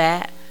never do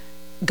that,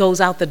 goes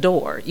out the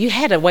door. You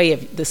had a way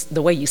of this,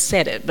 the way you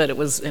said it, but it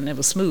was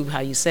smooth how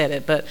you said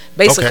it. But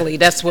basically,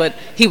 that's what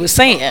he was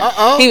saying.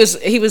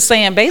 He was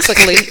saying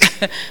basically,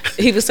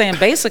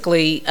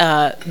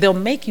 they'll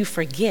make you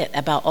forget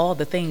about all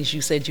the things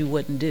you said you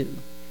wouldn't do,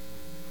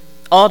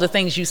 all the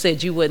things you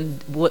said you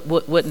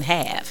wouldn't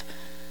have.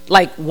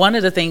 Like, one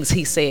of the things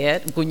he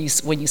said when you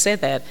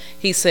said that,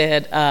 he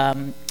said,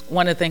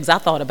 one of the things I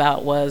thought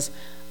about was,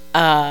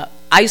 I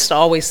used to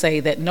always say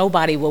that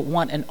nobody would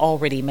want an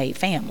already made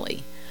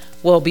family.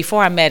 Well,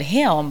 before I met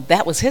him,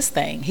 that was his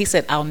thing. He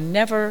said, I'll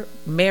never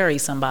marry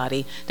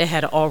somebody that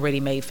had an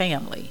already made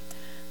family.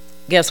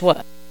 Guess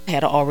what? I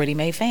had an already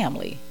made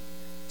family.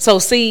 So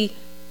see,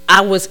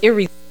 I was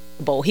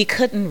irresistible. He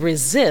couldn't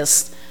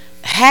resist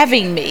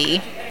having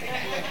me.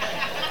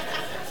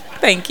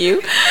 Thank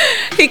you.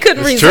 He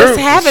couldn't resist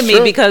having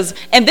me because,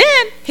 and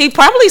then he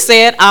probably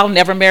said, I'll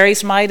never marry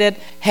somebody that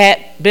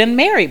had been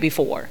married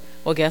before.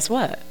 Well, guess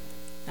what?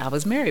 I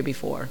was married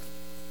before.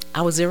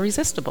 I was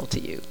irresistible to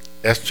you.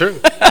 That's true.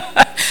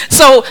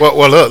 So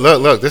well,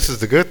 look. This is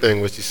the good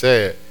thing. What you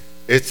said.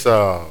 It's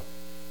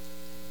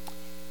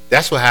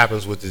that's what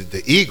happens with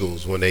the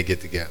eagles when they get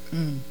together.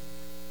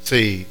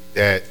 See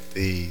that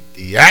the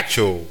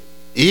actual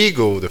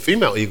eagle, the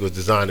female eagle, is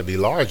designed to be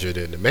larger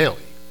than the male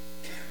eagle.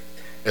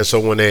 And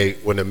so when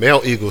the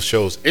male eagle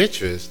shows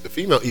interest, the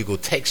female eagle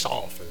takes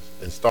off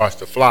and starts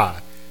to fly,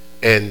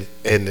 and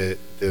the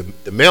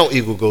male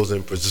eagle goes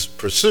in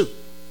pursuit.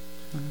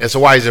 And so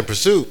while he's in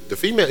pursuit, the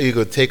female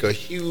eagle take a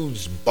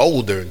huge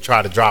boulder and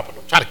try to drop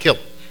it, try to kill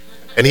him.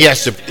 And he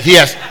has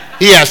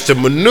to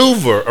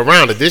maneuver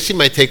around it. Then she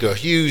might take a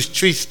huge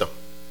tree stump.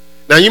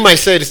 Now you might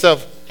say to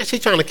yourself, is she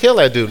trying to kill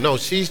that dude? No,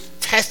 she's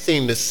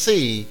testing to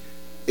see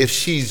if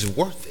she's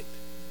worth it.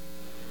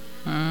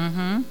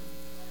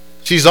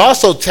 She's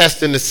also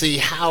testing to see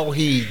how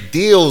he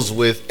deals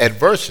with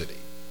adversity.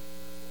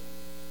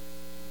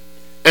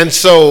 And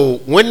so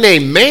when they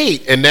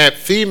mate and that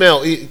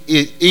female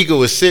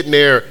eagle is sitting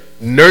there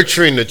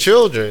nurturing the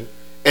children,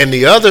 and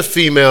the other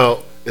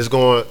female is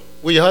going,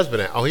 where your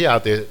husband at? Oh, he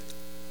out there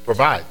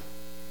providing.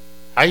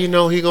 How you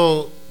know he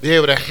going to be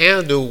able to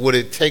handle what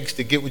it takes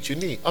to get what you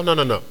need? Oh,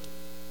 no.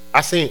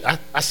 I seen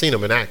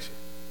him in action.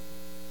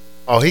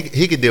 Oh,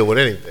 he could deal with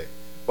anything.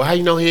 Well, how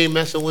you know he ain't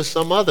messing with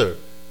some other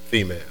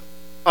female?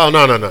 Oh,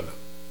 no.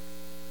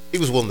 He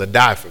was willing to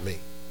die for me.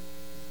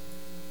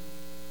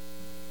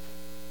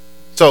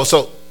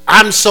 So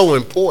I'm so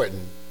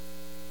important.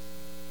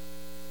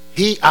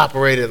 He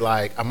operated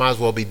like I might as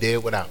well be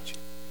dead without you.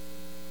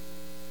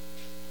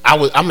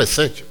 I'm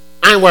essential.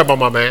 I ain't worried about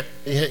my man.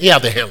 He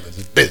out there handling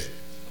his business.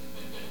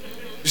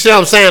 You see what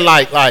I'm saying?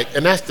 Like,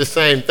 and that's the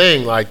same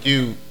thing. Like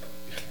you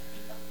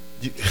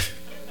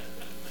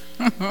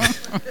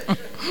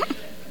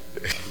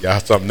y'all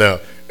something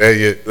else.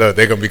 They're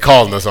gonna be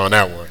calling us on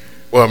that one.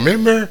 Well,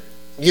 remember,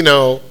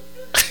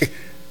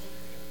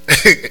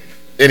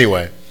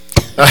 anyway.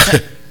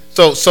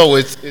 So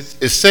it's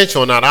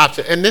essential, not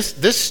optional, and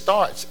this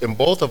starts in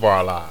both of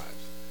our lives,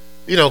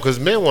 because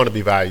men want to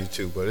be valued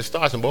too, but it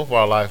starts in both of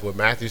our lives with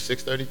Matthew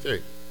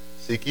 6:33.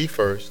 Seek ye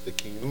first the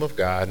kingdom of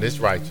God and His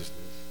righteousness,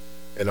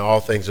 and all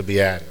things will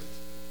be added.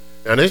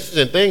 Now, the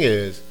interesting thing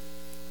is,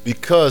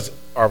 because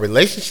our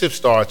relationship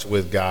starts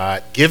with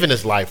God giving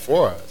His life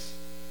for us,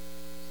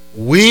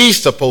 we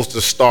supposed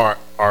to start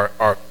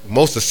our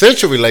most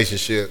essential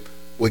relationship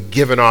with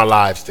giving our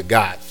lives to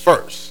God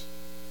first.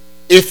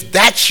 If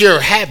that's your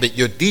habit,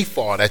 your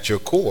default at your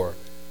core,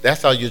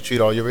 that's how you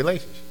treat all your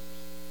relationships.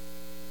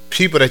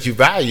 People that you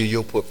value,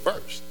 you'll put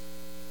first.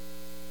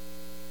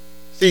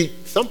 See,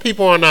 some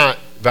people are not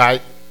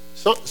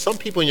some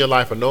people in your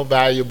life are no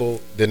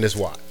valuable than this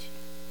watch.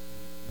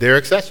 They're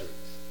accessories.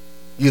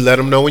 You let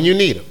them know when you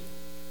need them.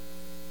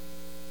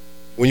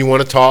 When you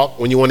want to talk,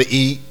 when you want to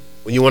eat,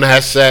 when you want to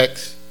have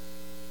sex,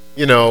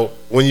 you know,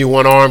 when you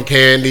want arm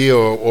candy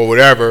or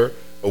whatever,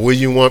 or when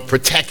you want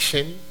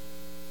protection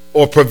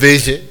or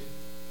provision.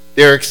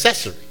 They're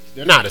accessories.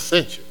 They're not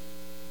essential.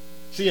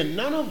 See, and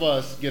none of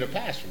us get a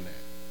pass from that.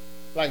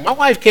 Like, my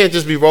wife can't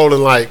just be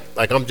rolling like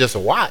I'm just a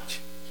watch.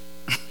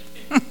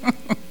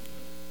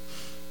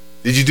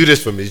 Did you do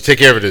this for me? Did you take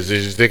care of this?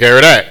 Did you take care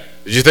of that?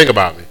 Did you think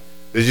about me?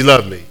 Did you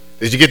love me?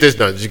 Did you get this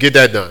done? Did you get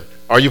that done?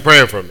 Are you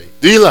praying for me?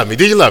 Do you love me?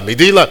 Do you love me?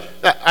 Do you love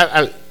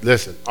me?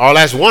 Listen, all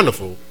that's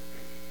wonderful,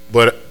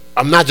 but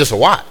I'm not just a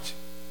watch.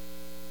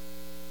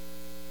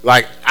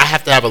 Like, I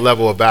have to have a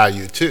level of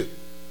value too.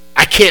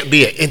 I can't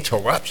be an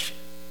interruption.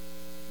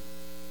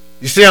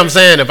 You see what I'm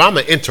saying? If I'm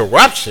an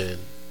interruption,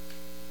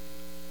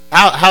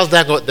 how's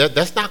that going?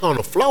 That's not going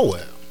to flow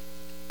well.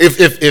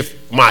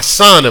 If my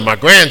son and my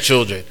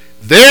grandchildren,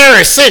 they're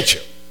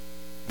essential,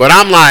 but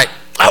I'm like,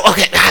 oh,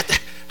 okay,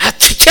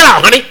 chill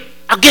out, honey.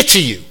 I'll get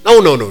to you.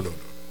 No.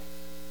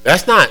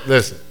 That's not.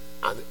 Listen,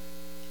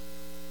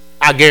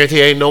 I guarantee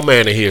ain't no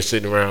man in here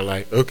sitting around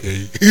like,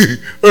 okay,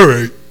 all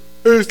right,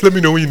 just let me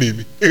know when you need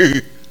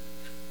me.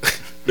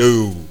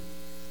 No.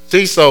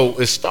 See, so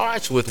it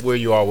starts with where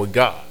you are with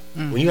God.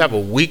 Mm-hmm. When you have a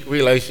weak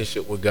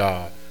relationship with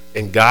God,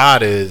 and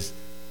God is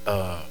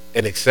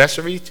an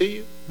accessory to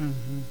you,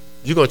 mm-hmm.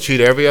 you're going to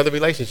treat every other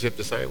relationship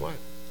the same way.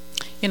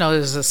 You know,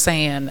 there's a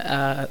saying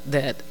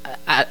that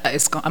I'm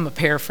going to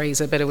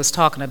paraphrase it, but it was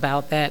talking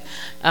about that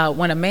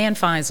when a man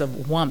finds a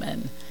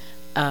woman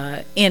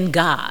in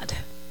God,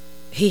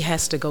 he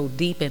has to go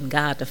deep in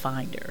God to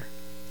find her.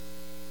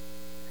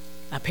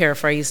 I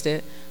paraphrased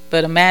it.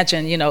 But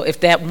imagine, you know,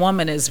 if that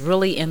woman is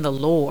really in the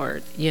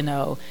Lord, you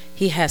know,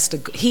 he has to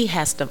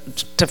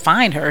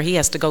find her. He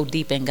has to go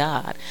deep in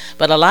God.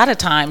 But a lot of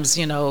times,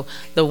 you know,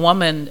 the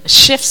woman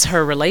shifts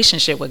her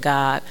relationship with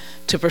God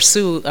to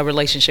pursue a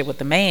relationship with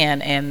the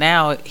man, and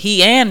now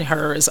he and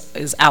her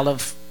is out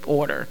of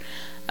order.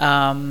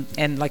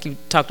 And like you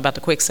talked about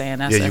the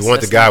quicksand. You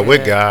want the guy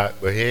with God,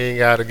 but he ain't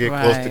got to get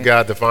close to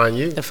God to find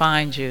you. To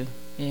find you,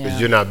 yeah. Because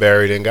you're not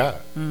buried in God.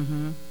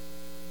 Mm-hmm.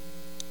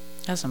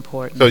 That's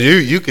important. So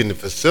you can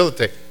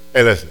facilitate.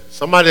 Hey, listen,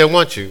 somebody that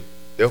wants you,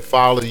 they'll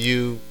follow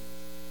you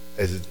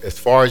as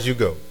far as you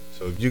go.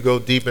 So if you go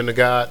deep into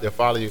God, they'll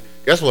follow you.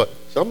 Guess what?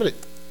 Some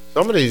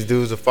of these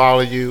dudes will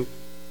follow you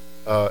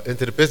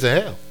into the pits of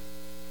hell.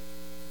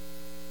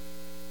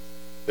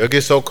 They'll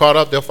get so caught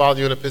up, they'll follow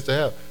you in the pits of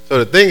hell. So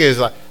the thing is,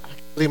 like, I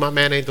can't believe my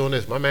man ain't doing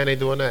this. My man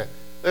ain't doing that.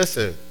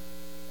 Listen,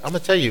 I'm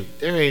going to tell you,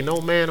 there ain't no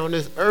man on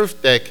this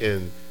earth that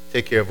can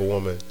take care of a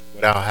woman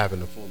without having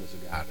the fullness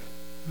of God.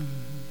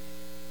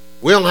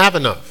 We don't have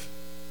enough.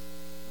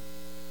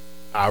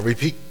 I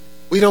repeat,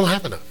 we don't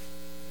have enough.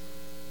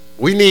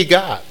 We need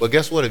God. But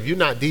guess what? If you're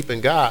not deep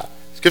in God,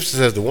 Scripture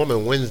says the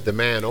woman wins the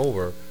man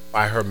over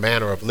by her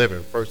manner of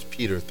living, 1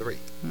 Peter 3.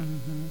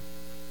 Mm-hmm.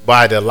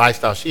 By the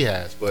lifestyle she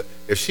has. But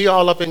if she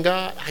all up in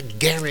God, I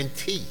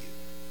guarantee you,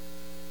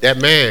 that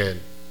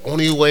man,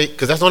 only way,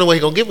 because that's the only way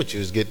he's going to get with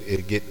you is get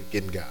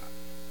in God.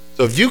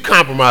 So if you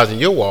compromise in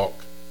your walk,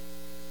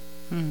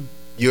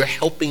 you're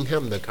helping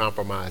him to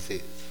compromise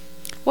his.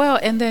 Well,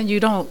 and then you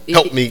don't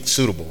help me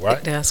suitable,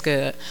 right? That's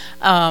good.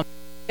 The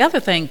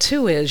other thing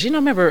too is, you know,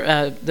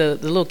 remember the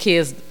little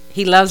kids.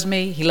 He loves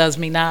me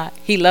not.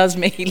 He loves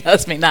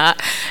me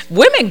not.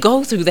 Women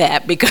go through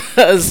that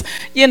because,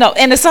 you know,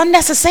 and it's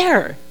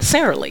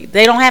unnecessarily.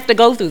 They don't have to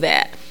go through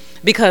that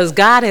because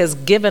God has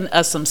given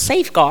us some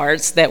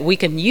safeguards that we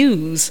can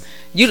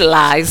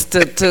utilize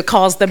to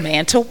cause the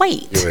man to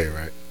wait. You ain't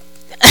right.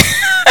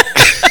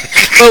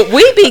 But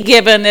we be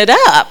giving it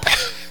up.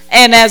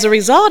 And as a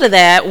result of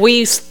that,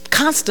 we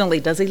constantly,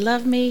 does he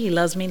love me? He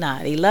loves me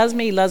not. He loves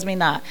me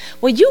not.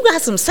 Well, you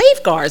got some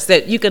safeguards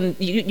that you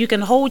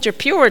can hold your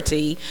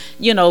purity,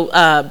 you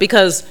know,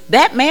 because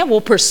that man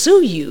will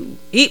pursue you.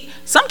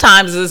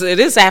 Sometimes it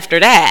is after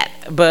that,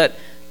 but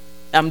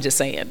I'm just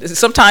saying,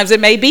 sometimes it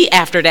may be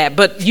after that,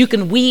 but you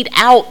can weed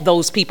out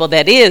those people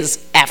that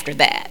is after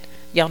that.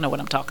 Y'all know what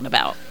I'm talking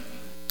about.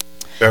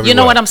 You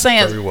know what I'm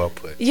saying? Very well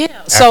put.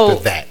 Yeah. After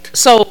that.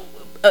 So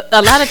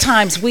a lot of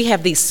times we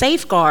have these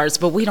safeguards,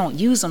 but we don't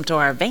use them to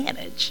our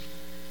advantage.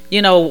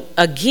 You know,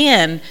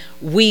 again,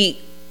 we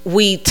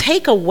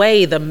take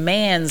away the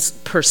man's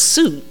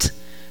pursuit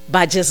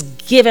by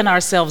just giving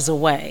ourselves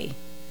away.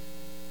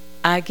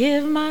 I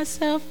give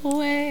myself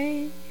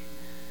away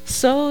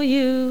so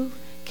you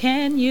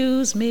can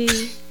use me.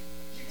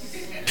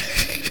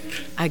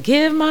 I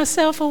give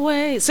myself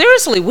away.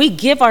 Seriously, we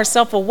give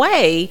ourselves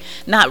away,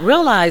 not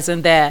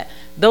realizing that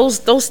those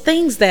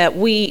things that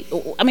we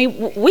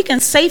can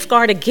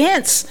safeguard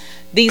against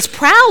these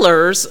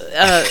prowlers.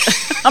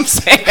 I'm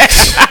saying,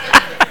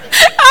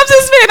 I'm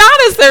just being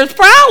honest. There's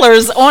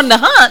prowlers on the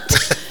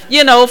hunt,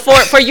 you know,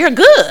 for your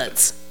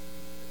goods,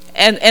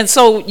 and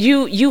so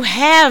you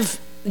have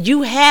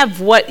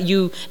what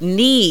you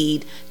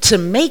need to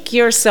make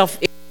yourself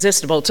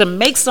irresistible, to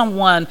make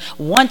someone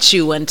want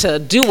you and to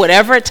do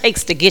whatever it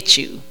takes to get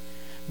you.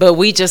 But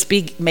we just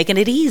be making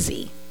it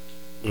easy.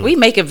 We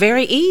make it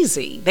very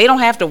easy. They don't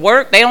have to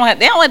work. They don't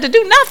have to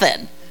do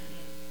nothing.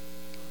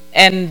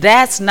 And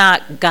that's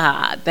not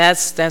God.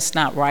 That's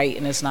not right,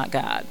 and it's not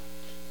God.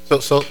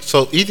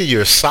 So either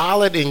you're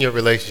solid in your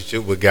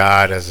relationship with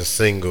God as a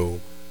single,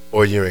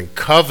 or you're in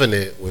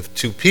covenant with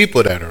two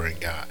people that are in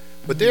God.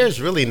 But there's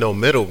really no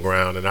middle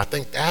ground, and I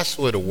think that's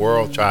where the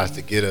world tries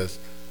to get us,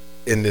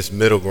 in this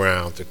middle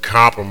ground, to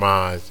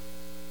compromise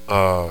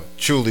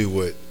truly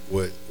what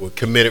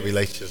committed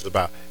relationships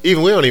about.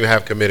 Even we don't even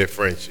have committed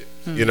friendship.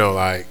 You know,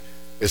 like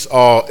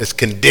it's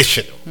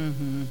conditional.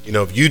 You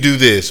know, if you do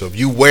this, or if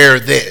you wear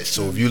this,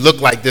 or if you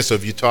look like this, or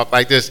if you talk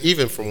like this,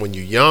 even from when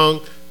you're young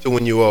to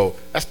when you're old,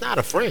 that's not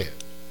a friend.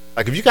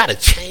 Like, if you got to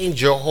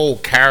change your whole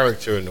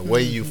character and the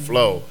way you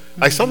flow.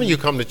 Like, some of you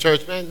come to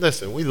church, man,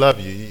 listen, we love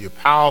you. You're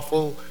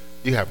powerful.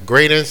 You have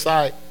great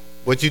insight.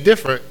 But you're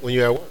different when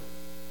you're at work.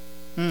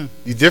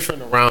 You're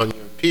different around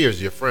your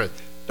peers, your friends.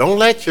 Don't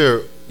let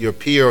your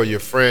peer or your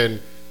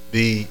friend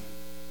be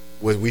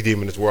what we deem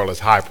in this world as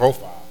high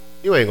profile.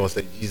 You ain't going to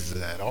say Jesus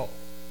at all.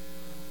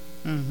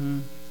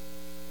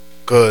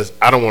 Because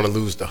I don't want to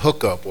lose the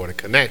hookup or the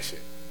connection.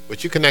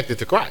 But you're connected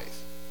to Christ.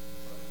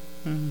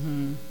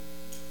 And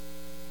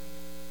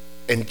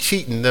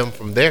cheating them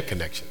from their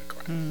connection to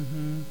Christ.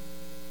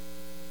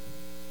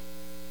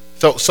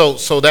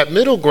 So that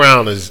middle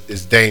ground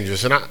is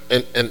dangerous, and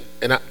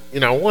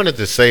I wanted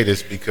to say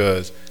this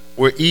because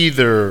we're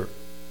either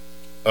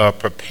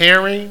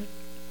preparing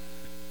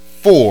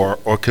for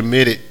or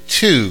committed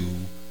to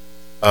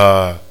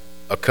a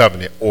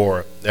covenant,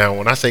 or now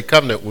when I say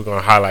covenant, we're going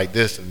to highlight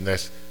this in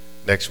the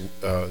next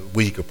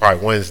week, or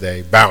probably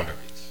Wednesday, boundaries.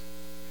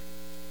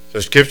 So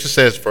Scripture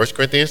says, 1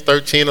 Corinthians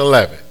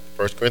 13:11.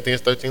 1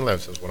 Corinthians 13:11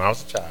 says, when I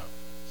was a child,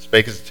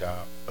 spake as a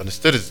child,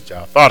 understood as a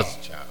child, thought as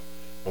a child.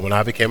 But when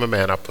I became a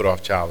man, I put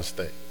off childish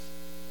things.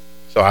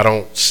 So I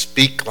don't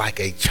speak like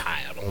a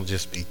child. I don't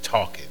just be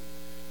talking.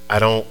 I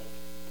don't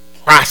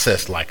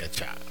process like a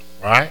child,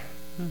 right?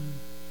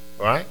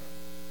 Right?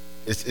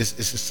 It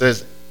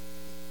says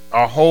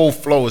our whole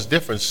flow is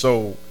different.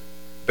 So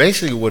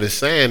basically what it's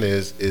saying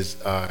is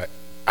I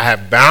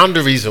have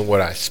boundaries in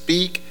what I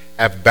speak,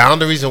 have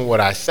boundaries in what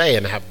I say,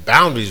 and have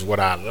boundaries what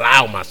I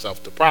allow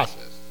myself to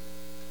process.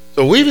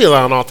 So we be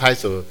allowing all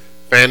types of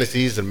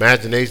fantasies,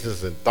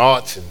 imaginations, and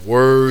thoughts, and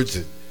words,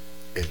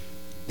 and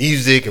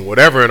music, and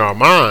whatever in our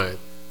mind.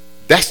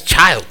 That's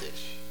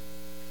childish.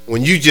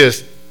 When you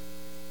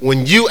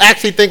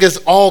actually think it's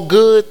all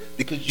good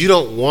because you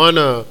don't want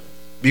to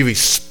be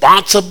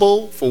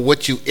responsible for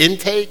what you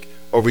intake,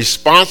 or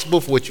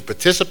responsible for what you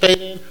participate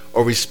in,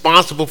 or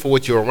responsible for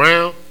what you're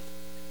around,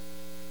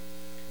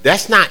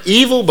 that's not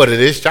evil, but it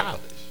is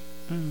childish.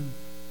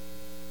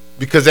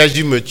 Because as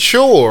you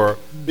mature,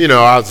 you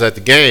know, I was at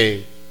the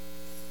game,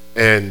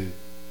 and,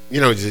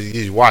 you know,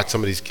 you watch some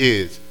of these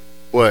kids,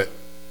 but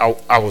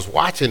I was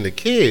watching the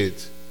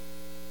kids,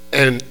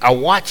 and I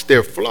watched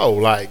their flow.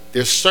 Like,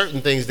 there's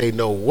certain things they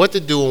know what to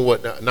do and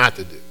what not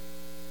to do.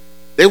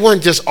 They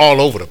weren't just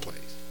all over the place.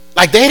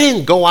 Like, they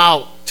didn't go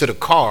out to the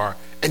car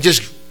and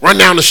just run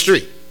down the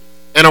street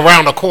and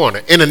around the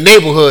corner in a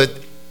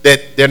neighborhood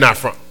that they're not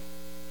from.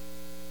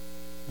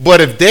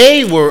 But if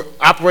they were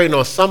operating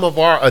on some of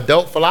our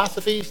adult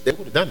philosophies, they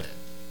would have done that.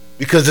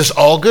 Because it's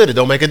all good. It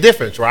don't make a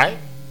difference, right?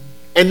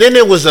 And then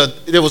there was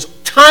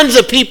tons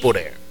of people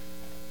there.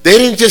 They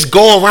didn't just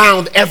go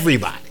around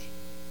everybody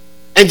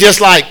and just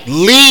like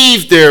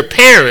leave their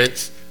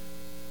parents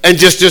and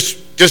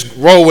just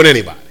roll with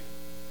anybody.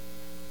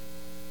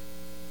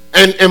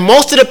 And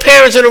most of the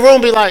parents in the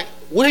room be like,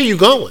 where are you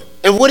going?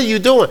 And what are you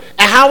doing?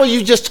 And how are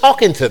you just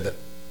talking to them?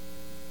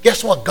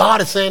 Guess what?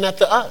 God is saying that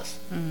to us.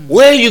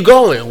 Where are you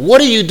going? What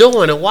are you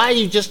doing? And why are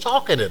you just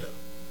talking to them?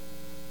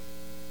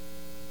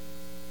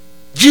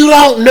 You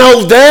don't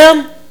know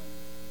them,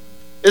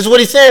 is what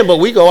he's saying. But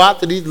we go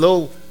out to these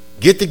little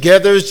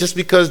get-togethers just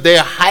because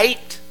they're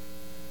hyped,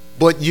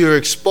 but you're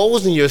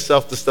exposing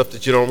yourself to stuff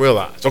that you don't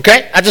realize.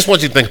 Okay? I just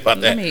want you to think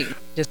about that. Let me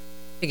just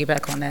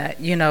piggyback on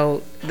that. You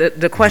know,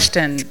 the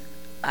question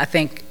I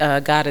think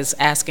God is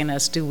asking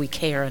us, do we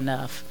care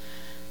enough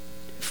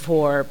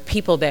for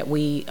people that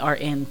we are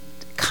in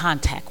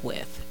contact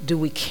with? Do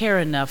we care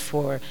enough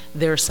for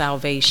their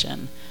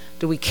salvation?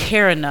 Do we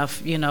care enough,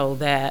 you know,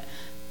 that,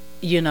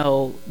 you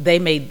know,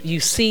 you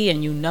see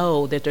and you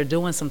know that they're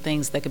doing some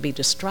things that could be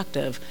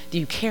destructive? Do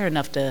you care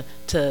enough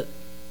to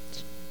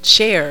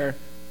share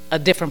a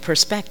different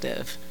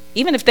perspective?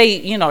 Even if they,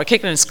 you know, are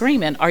kicking and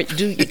screaming,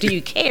 do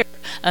you care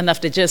enough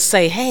to just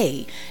say,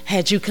 hey,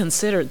 had you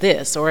considered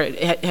this, or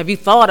have you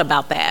thought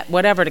about that,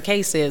 whatever the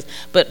case is?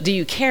 But do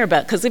you care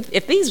about, because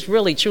if these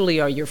really truly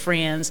are your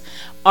friends,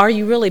 are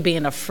you really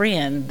being a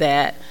friend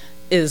that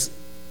is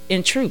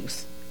in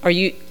truth? Are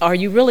you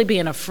really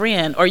being a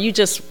friend, or you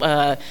just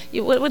what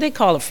they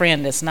call a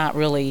friend that's not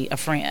really a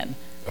friend?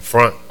 A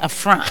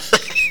front.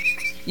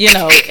 You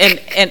know,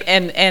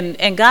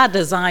 and God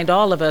designed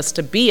all of us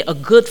to be a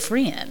good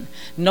friend,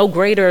 no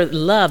greater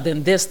love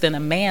than this, than a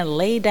man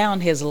lay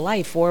down his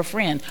life for a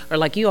friend. Or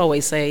like you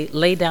always say,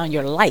 lay down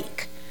your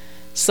like.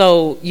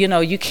 So,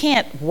 you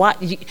can't,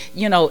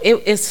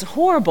 it's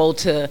horrible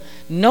to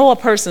know a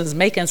person's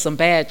making some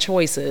bad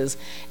choices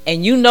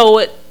and you know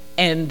it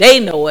and they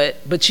know it,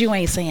 but you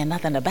ain't saying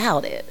nothing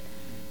about it.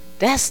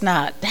 That's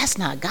not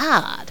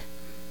God.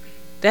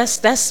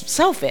 That's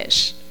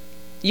selfish.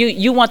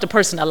 You want the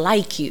person to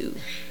like you.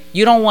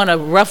 You don't want to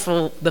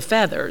ruffle the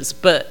feathers,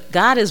 but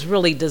God is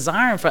really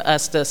designed for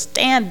us to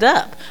stand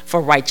up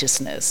for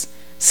righteousness.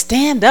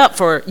 Stand up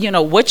for,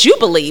 what you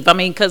believe. I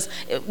mean, because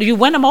you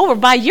win them over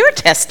by your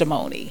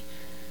testimony.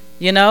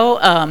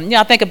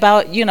 I think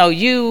about,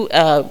 you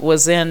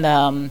was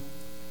in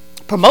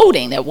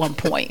promoting at one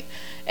point.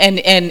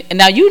 And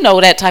now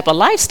that type of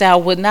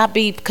lifestyle would not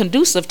be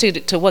conducive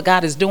to what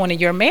God is doing in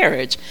your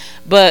marriage.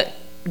 But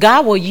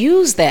God will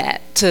use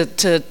that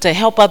to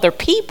help other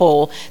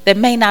people that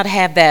may not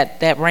have that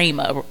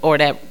rhema or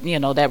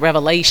that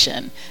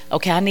revelation.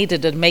 Okay, I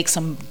needed to make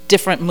some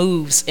different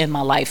moves in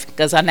my life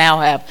because I now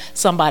have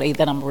somebody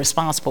that I'm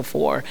responsible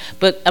for.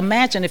 But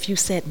imagine if you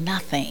said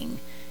nothing.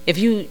 If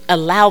you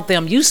allowed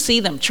them, you see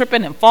them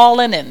tripping and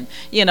falling and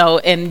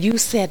you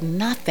said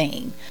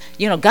nothing.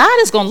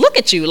 God is going to look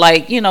at you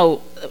like,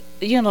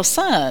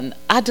 son,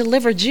 I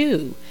delivered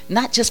you,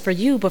 not just for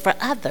you, but for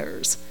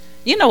others.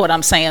 You know what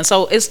I'm saying?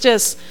 So it's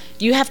just,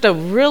 you have to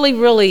really,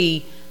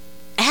 really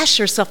ask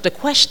yourself the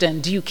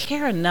question, do you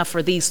care enough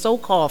for these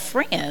so-called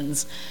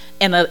friends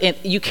and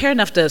you care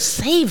enough to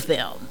save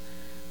them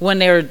when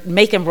they're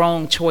making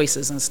wrong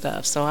choices and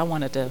stuff? So I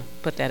wanted to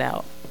put that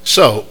out.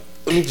 So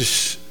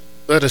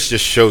let us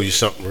just show you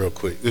something real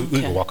quick. Okay.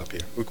 We can walk up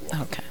here.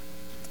 Okay.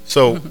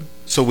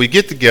 So we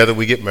get together,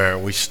 we get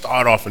married, we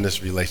start off in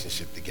this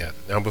relationship together.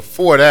 Now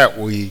before that,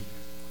 we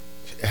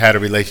had a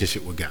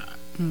relationship with God,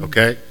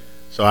 okay?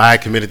 So I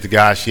had committed to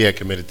God, she had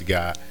committed to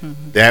God.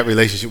 That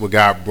relationship with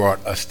God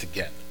brought us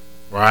together,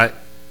 right?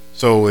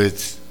 So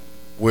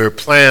we're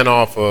playing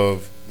off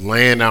of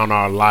laying down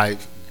our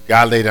life.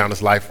 God laid down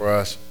his life for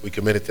us. We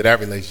committed to that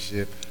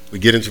relationship. We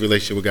get into a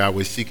relationship with God.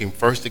 We're seeking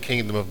first the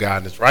kingdom of God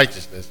and his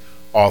righteousness.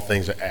 All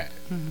things are added.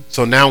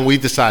 So now we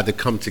decide to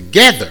come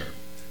together.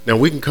 Now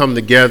we can come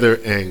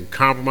together and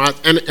compromise.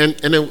 And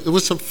it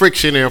was some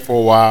friction there for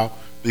a while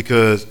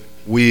because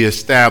we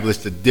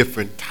established a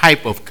different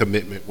type of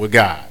commitment with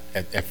God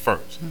at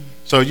first.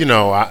 So, I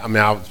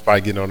was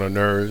probably getting on her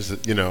nerves,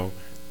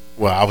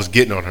 I was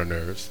getting on her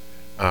nerves,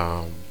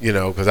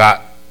 because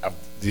I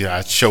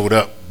showed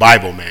up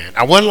Bible man.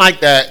 I wasn't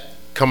like that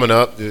coming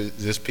up.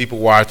 There's people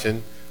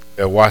watching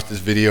that watched this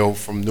video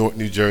from Newark,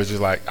 New Jersey,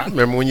 like, I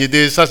remember when you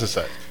did such and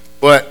such.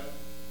 But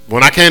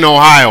when I came to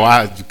Ohio,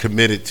 I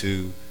committed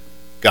to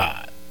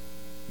God.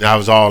 And I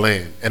was all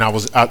in. And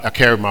I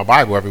carried my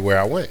Bible everywhere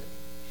I went.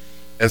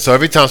 And so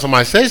every time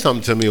somebody say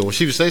something to me, or when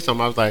she would say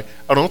something, I was like,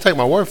 oh, don't take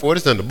my word for it.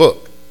 It's in the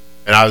book.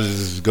 And I would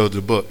just go to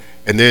the book.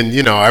 And then,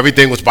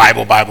 everything was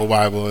Bible.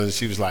 And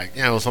she was like,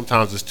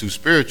 sometimes it's too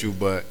spiritual,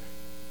 but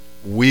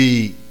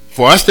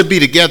for us to be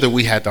together,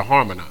 we had to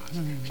harmonize.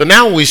 So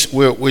now we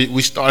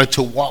started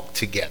to walk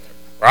together,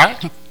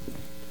 right?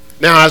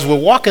 Now, as we're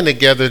walking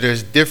together,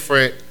 there's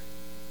different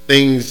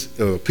things,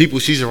 people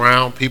she's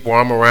around, people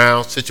I'm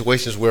around,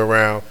 situations we're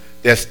around,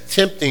 that's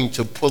tempting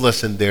to pull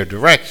us in their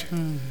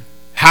direction.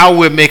 How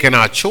we're making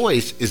our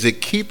choice, is it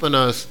keeping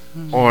us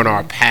on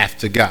our path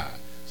to God?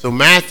 So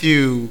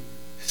Matthew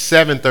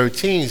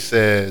 7:13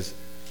 says,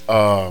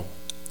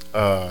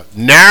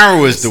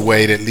 narrow is the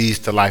way that leads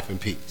to life and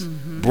peace.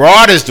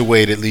 Broad is the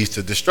way that leads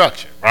to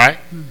destruction, right?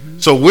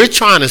 So we're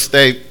trying to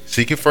stay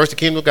seeking first the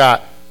kingdom of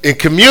God in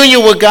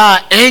communion with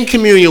God and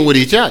communion with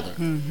each other.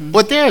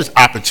 But there's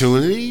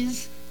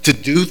opportunities to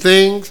do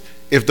things.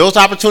 If those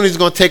opportunities are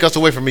going to take us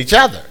away from each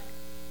other,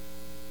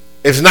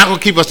 if it's not going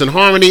to keep us in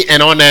harmony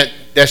and on that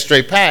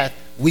straight path,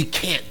 we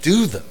can't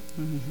do them.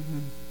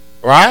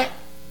 Right?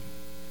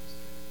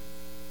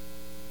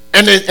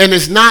 And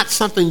it's not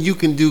something you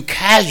can do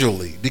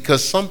casually,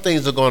 because some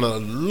things are going to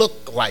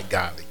look like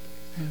godly.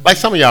 Like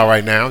some of y'all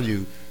right now,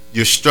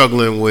 you're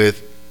struggling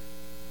with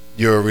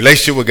your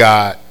relationship with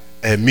God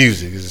and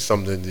music. This is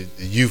something that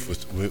the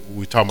youth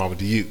we're talking about with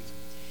the youth.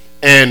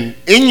 And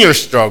in your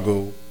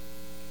struggle,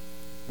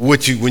 when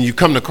you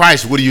come to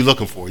Christ, what are you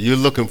looking for? You're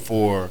looking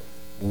for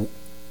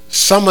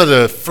some of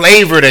the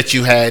flavor that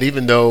you had,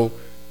 even though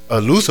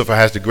Lucifer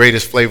has the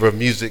greatest flavor of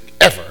music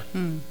ever,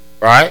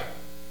 right?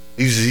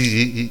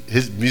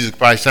 His music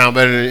probably sound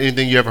better than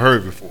anything you ever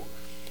heard before.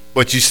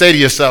 But you say to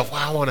yourself,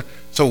 well,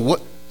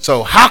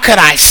 so how could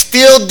I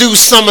still do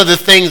some of the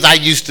things I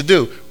used to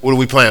do? What are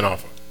we playing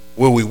off of?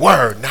 Where we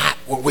were, not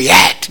where we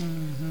at.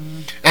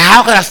 And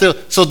how could I still?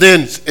 So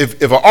then,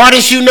 if an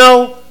artist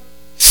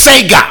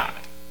say God.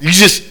 You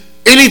just,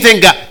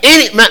 anything God.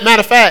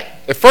 Matter of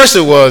fact, at first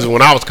it was,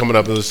 when I was coming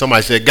up, it was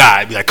somebody said God.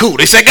 I'd be like, cool,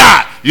 they said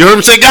God. You heard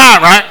them say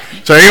God, right?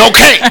 So they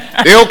okay.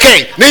 They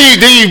okay. Then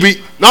you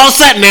be, and all of a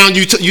sudden now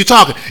you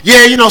talking.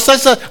 Yeah,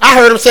 such. I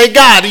heard them say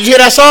God. Did you hear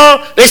that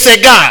song? They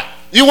said God.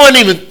 You weren't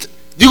even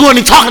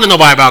talking to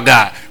nobody about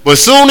God. But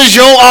as soon as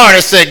your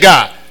artist said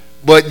God,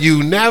 but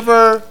you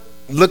never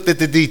looked at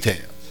the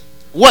details.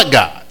 What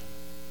God?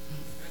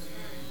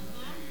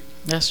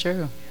 That's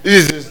true.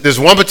 There's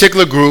one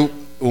particular group,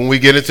 when we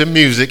get into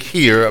music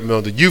here, I know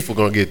the youth are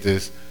going to get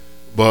this,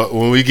 but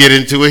when we get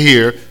into it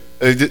here,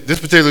 this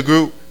particular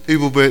group,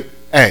 people been,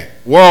 hey,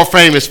 world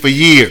famous for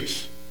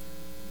years.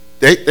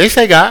 They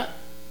say God.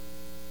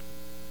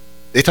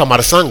 They talking about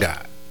a sun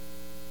God.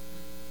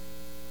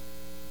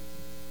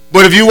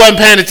 But if you wasn't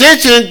paying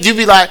attention, you'd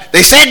be like,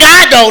 they say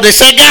God though, they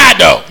say God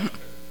though.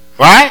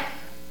 Right?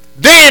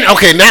 Then,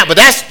 okay, now, but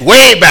that's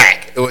way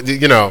back.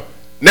 You know,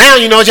 now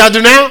you know what y'all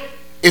do now?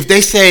 If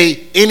they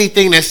say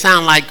anything that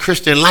sound like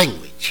Christian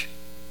language.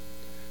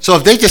 So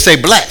if they just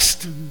say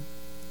blessed.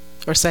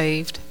 Or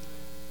saved.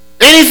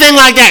 Anything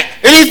like that.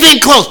 Anything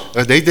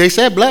close. They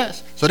said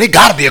blessed. So they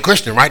got to be a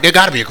Christian, right? They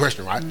got to be a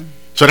Christian, right?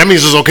 So that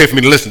means it's okay for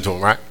me to listen to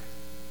them, right?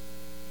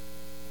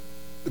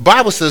 The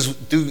Bible says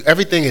do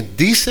everything in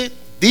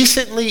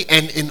decently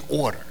and in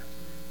order.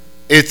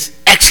 It's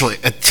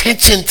excellent.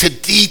 Attention to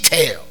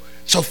detail.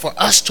 So for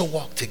us to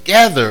walk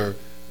together,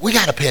 we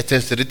got to pay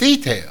attention to the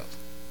details.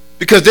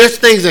 Because there's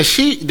things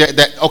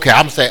that okay,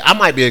 I'm saying I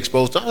might be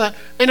exposed to. Like,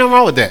 ain't nothing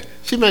wrong with that.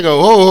 She may go,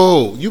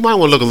 oh, you might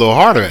want to look a little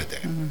harder at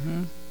that.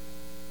 Mm-hmm.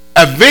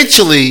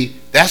 Eventually,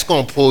 that's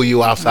going to pull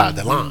you outside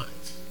the lines.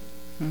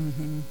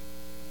 Mm-hmm.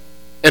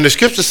 And the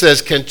scripture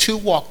says, can two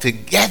walk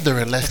together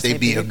unless they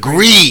be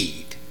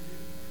agreed?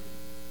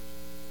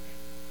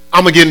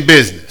 I'm going to get in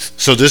business.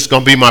 So this is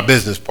going to be my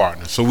business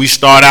partner. So we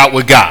start out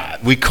with God.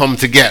 We come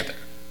together.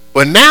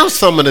 But now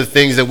some of the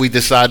things that we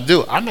decide to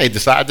do, I may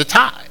decide to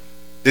tithe.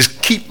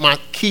 Just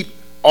keep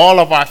all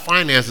of our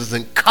finances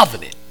in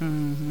covenant.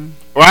 Mm-hmm.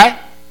 Right?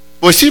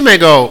 Well, she may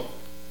go,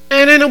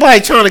 man, ain't nobody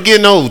trying to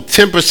get no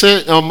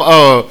 10%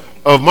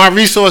 of my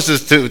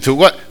resources to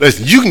what?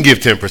 Listen, you can give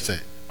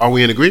 10%. Are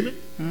we in agreement?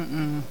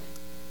 Mm-mm.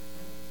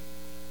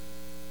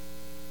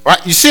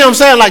 Right? You see what I'm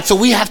saying? Like, so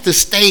we have to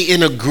stay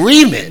in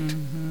agreement.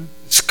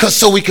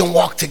 So we can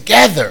walk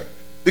together.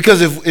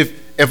 Because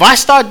if I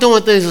start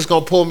doing things that's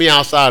going to pull me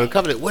outside of the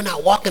covenant, we're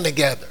not walking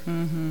together.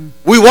 Mm-hmm.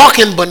 We're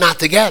walking but not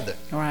together.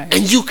 Right.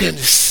 And you can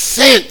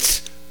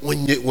sense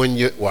when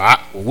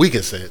we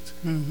can sense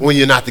when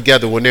you're not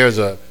together, when there's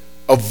a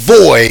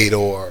void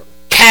or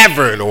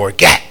cavern or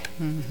gap.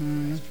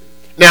 Mm-hmm.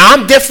 Now,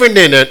 I'm different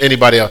than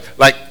anybody else.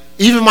 Like,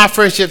 even my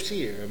friendships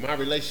here and my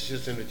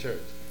relationships in the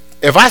church,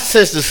 if I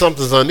sense that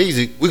something's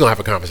uneasy, we're going to have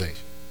a conversation.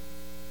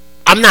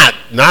 I'm not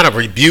a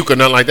rebuke or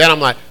nothing like that. I'm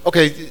like,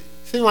 okay, it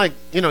seems like,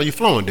 you're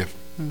flowing different.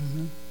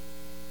 Mm-hmm.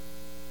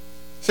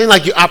 Seems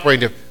like you operate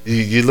different.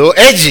 You're a little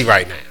edgy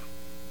right now.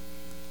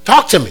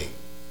 Talk to me.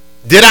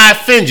 Did I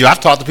offend you? I've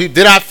talked to people.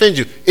 Did I offend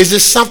you? Is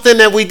this something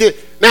that we did?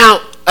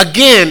 Now,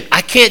 again,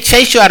 I can't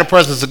chase you out of the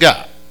presence of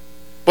God.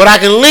 But I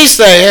can at least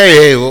say,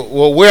 hey,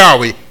 well, where are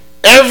we?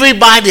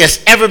 Everybody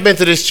that's ever been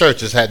to this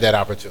church has had that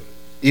opportunity,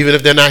 even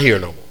if they're not here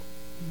no more.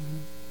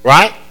 Mm-hmm.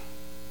 Right?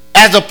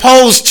 As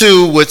opposed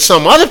to what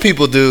some other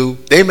people do,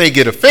 they may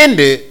get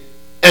offended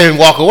and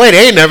walk away.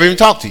 They ain't never even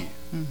talk to you.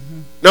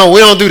 Mm-hmm. No,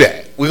 we don't do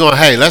that. We're going,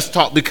 hey, let's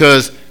talk,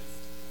 because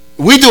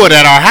we do it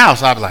at our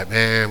house. I'll be like,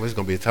 man, this is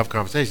going to be a tough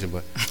conversation,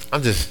 but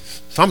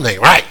something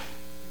ain't right.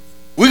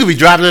 We could be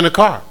driving in the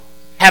car,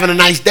 having a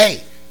nice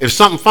day. If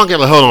something funky,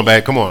 I'm like, hold on,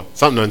 babe, come on.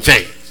 Something done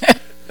changed.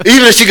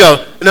 Even if she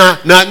go, nah,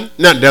 nothing.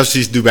 That's what she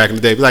used to do back in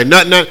the day. Be like,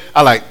 nothing.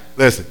 I like,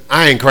 listen,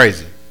 I ain't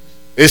crazy.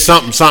 It's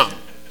something.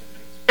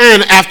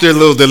 And after a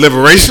little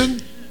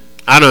deliberation,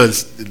 I done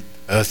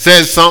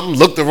said something,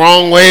 looked the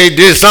wrong way,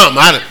 did something.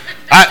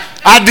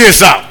 I did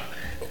something.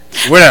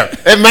 Whatever.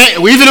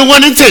 Even it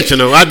wasn't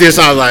intentional. I did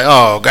something. I was like,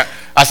 oh, God.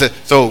 I said,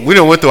 so we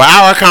done went through an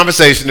hour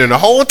conversation, and the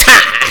whole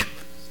time,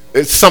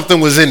 something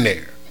was in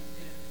there.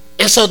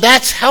 And so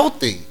that's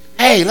healthy.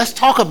 Hey, let's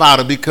talk about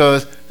it,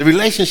 because the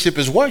relationship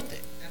is worth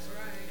it. That's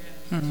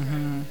right.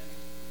 Mm-hmm.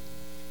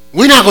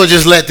 We're not going to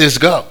just let this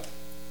go.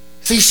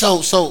 See,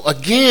 so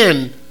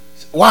again,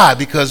 why?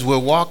 Because we're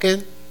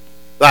walking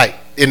like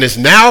in this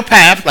narrow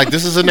path. Like,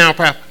 this is a narrow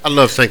path. I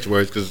love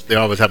sanctuaries because they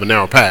always have a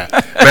narrow path.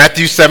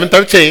 Matthew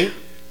 7:13,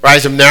 right?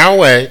 It's a narrow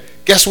way.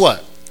 Guess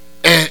what?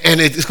 And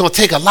it's going to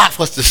take a lot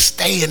for us to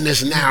stay in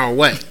this narrow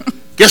way.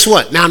 Guess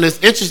what? Now,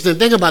 this interesting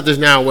thing about this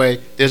narrow way,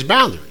 there's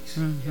boundaries.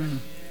 Mm-hmm.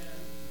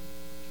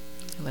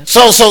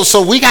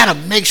 So we got to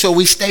make sure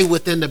we stay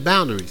within the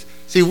boundaries.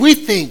 See, we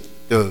think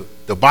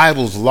the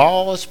Bible's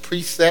laws,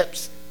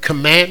 precepts,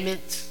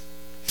 commandments,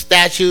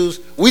 statutes,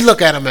 we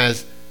look at them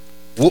as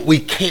what we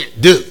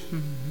can't do.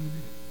 Mm-hmm.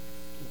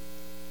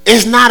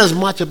 It's not as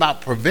much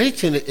about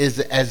prevention as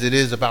it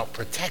is about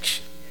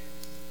protection.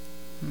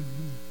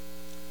 Mm-hmm.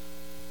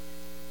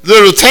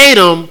 Little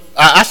Tatum,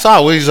 I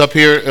saw he's up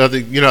here the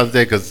other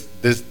day, because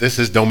this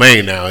is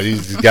domain now.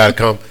 He's got to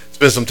come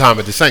spend some time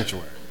at the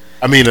sanctuary.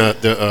 I mean,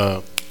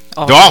 the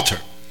altar.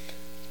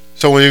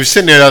 So when he was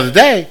sitting there the other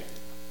day,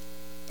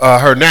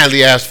 her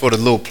Natalie asked for the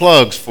little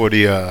plugs for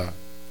the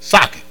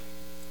socket,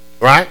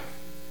 right?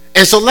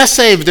 And so let's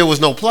say if there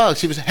was no plug,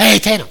 she would say, hey,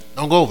 Tatum,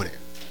 don't go over there.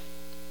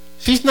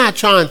 She's not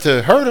trying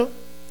to hurt him.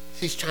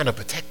 She's trying to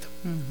protect him.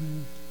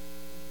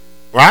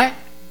 Mm-hmm. Right?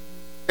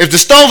 If the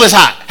stove is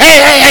hot, hey,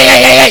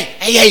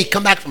 hey,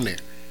 come back from there.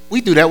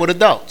 We do that with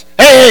adults.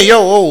 Hey,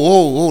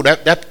 yo,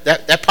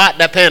 that pot,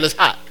 that pan is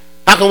hot.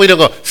 How come we don't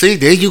go, see,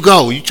 there you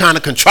go. You trying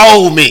to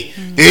control me.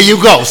 There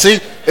you go. See,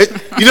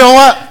 you know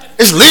what?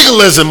 It's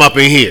legalism up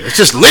in here. It's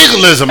just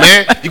legalism,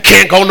 man. You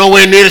can't go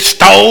nowhere near the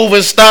stove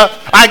and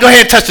stuff. All right, go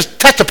ahead and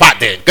touch the pot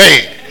then. Go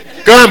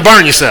ahead. Go ahead and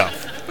burn yourself.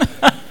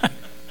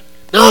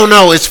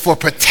 No, it's for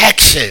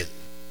protection.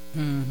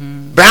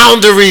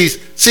 Boundaries.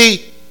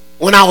 See,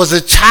 when I was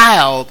a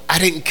child, I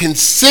didn't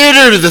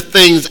consider the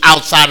things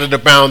outside of the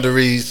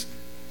boundaries,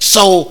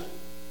 so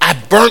I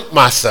burnt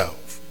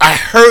myself. I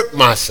hurt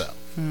myself.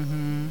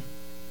 You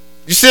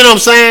see what I'm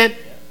saying?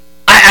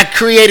 I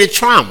created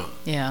trauma.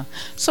 Yeah.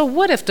 So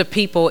what if the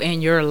people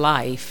in your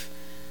life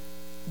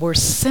were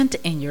sent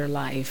in your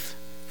life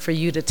for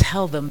you to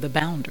tell them the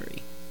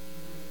boundary?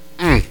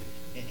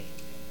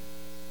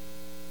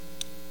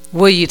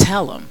 Will you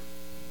tell them?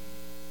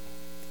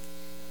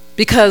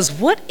 Because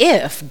what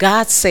if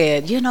God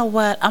said, you know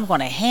what, I'm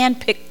going to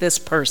handpick this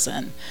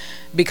person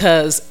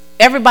because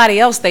everybody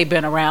else they've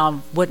been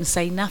around wouldn't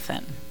say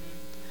nothing.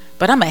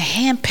 But I'm going to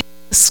handpick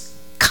this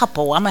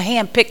couple. I'm going to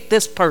handpick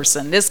this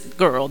person, this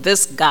girl,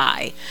 this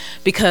guy,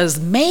 because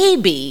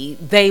maybe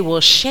they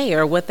will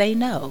share what they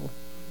know.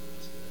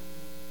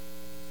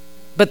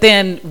 But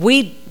then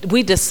we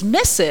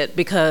dismiss it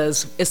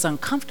because it's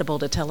uncomfortable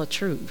to tell the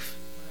truth.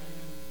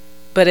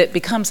 But it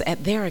becomes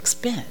at their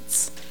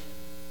expense.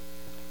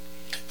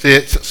 See,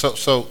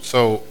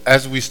 so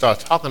as we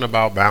start talking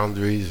about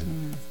boundaries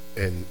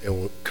and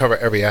we'll cover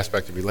every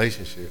aspect of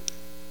relationship,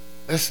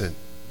 listen,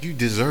 you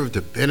deserve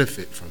to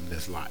benefit from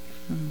this life.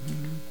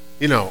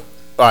 You know,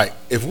 like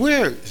if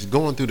we're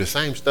going through the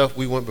same stuff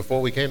we went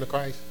before we came to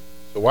Christ,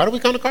 so why do we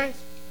come to Christ?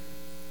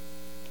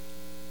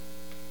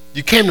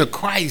 You came to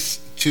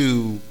Christ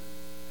to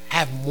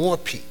have more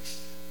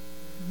peace,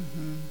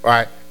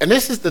 right? And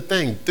this is the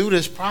thing. Through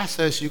this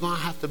process, you're going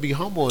to have to be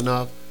humble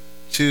enough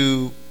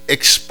to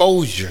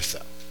expose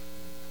yourself.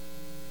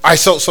 All right,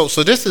 so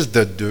this is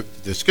the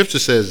scripture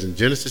says in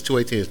Genesis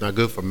 2:18, it's not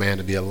good for man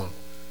to be alone.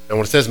 And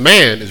when it says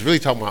man, it's really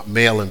talking about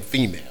male and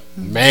female.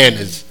 Man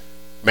is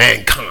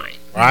mankind,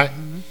 right?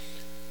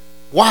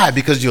 Why?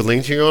 Because you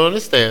lean to your own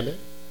understanding.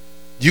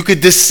 You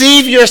could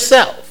deceive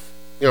yourself.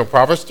 You know,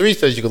 Proverbs 3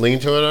 says you can lean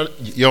to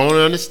your own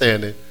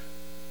understanding.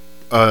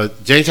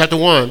 James chapter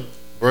 1,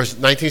 verse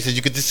 19 says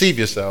you could deceive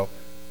yourself.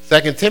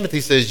 2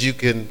 Timothy says you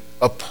can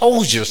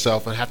oppose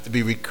yourself and have to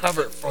be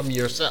recovered from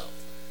yourself.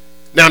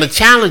 Now, the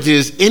challenge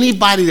is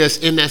anybody that's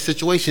in that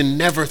situation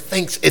never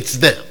thinks it's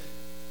them.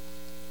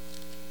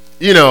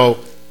 You know,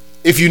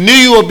 if you knew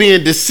you were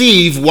being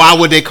deceived, why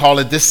would they call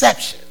it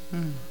deception?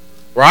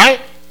 Right?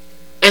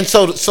 And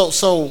so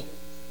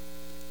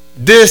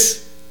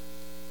this,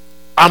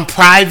 I'm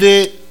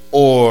private,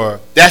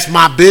 or that's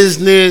my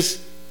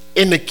business.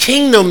 In the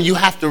kingdom, you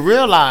have to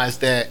realize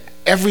that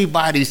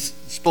everybody's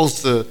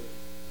supposed to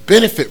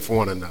benefit from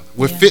one another.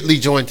 We're fitly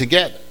joined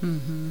together.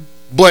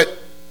 But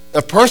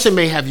a person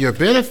may have your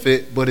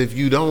benefit, but if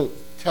you don't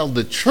tell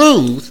the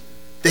truth,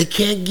 they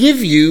can't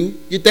give you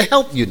the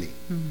help you need.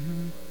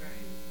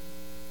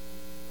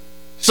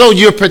 So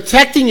you're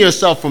protecting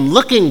yourself from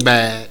looking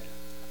bad,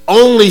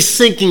 only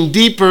sinking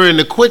deeper in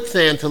the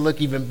quicksand to look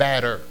even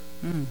badder.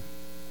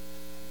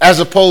 As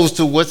opposed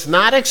to what's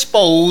not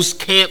exposed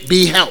can't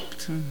be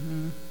helped.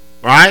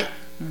 Right?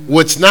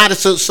 What's not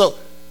so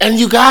and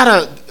you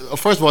gotta,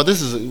 first of all,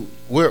 this is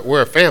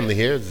we're a family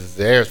here. This is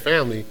the Harris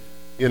family.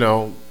 You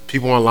know,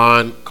 people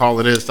online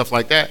calling in, stuff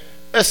like that.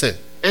 Listen,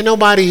 ain't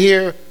nobody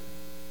here.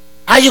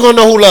 How you gonna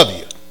know who love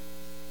you?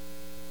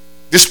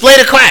 Display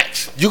the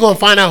cracks. You're gonna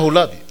find out who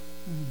love you.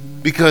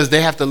 Because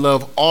they have to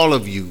love all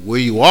of you, where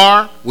you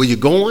are, where you're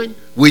going,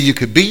 where you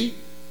could be,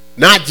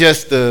 not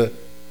just the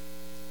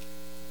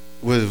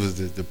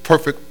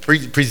perfect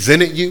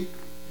presented you,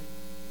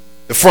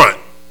 the front.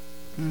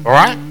 All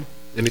right?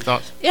 Any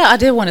thoughts? Yeah, I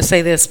did want to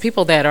say this.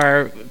 People that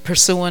are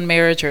pursuing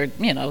marriage, or,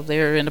 you know,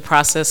 they're in the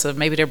process of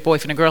maybe their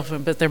boyfriend and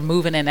girlfriend, but they're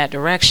moving in that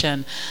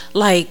direction.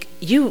 Like,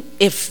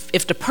 if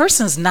the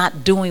person's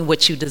not doing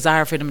what you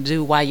desire for them to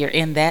do while you're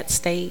in that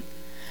state,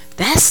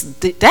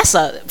 that's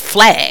a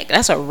flag.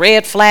 That's a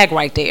red flag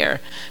right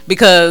there.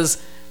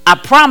 Because I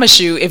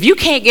promise you, if you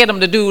can't get them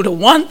to do the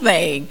one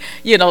thing,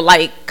 you know,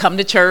 like come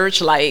to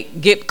church,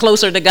 like get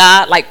closer to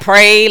God, like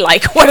pray,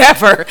 like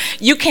whatever,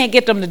 you can't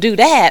get them to do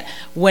that.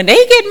 When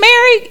they get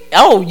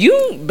married,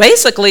 you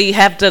basically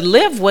have to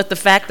live with the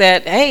fact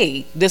that,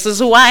 hey, this is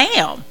who I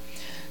am.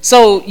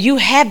 So you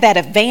have that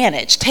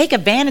advantage. Take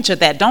advantage of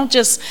that. Don't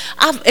just,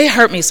 it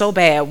hurt me so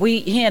bad.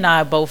 He and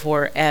I both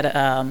were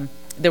at,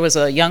 there was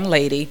a young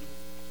lady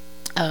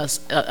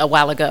a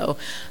while ago.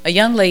 A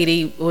young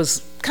lady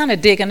was kind of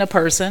digging a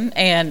person,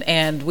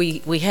 and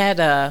we had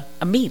a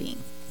meeting,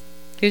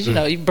 because you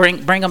know, you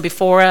bring them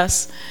before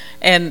us,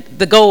 and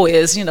the goal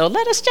is, you know,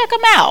 let us check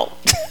them out.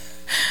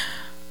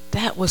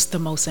 That was the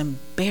most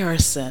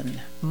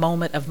embarrassing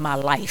moment of my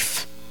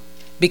life,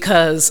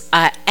 because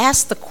I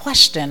asked the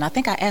question. I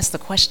think I asked the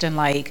question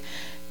like,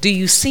 do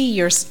you see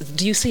a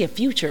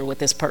future with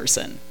this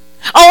person?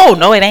 Oh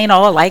no, it ain't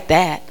all like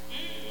that.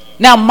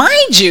 Now,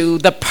 mind you,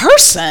 the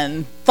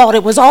person thought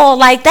it was all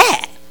like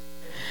that.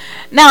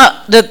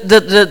 Now,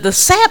 the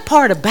sad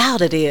part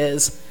about it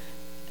is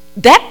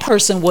that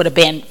person would have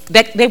been,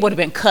 they would have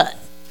been cut.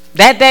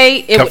 That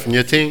day, cut from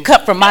your team?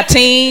 Cut from my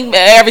team,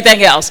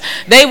 everything else.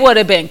 They would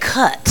have been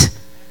cut.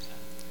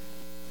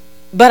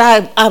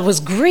 But I was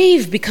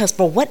grieved because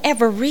for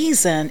whatever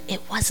reason,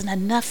 it wasn't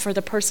enough for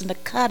the person to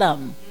cut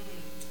them.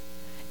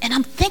 And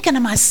I'm thinking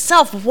to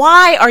myself,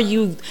 why are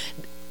you,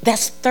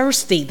 that's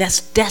thirsty, that's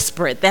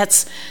desperate,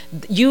 that's,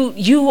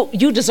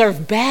 you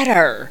deserve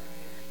better.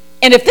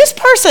 And if this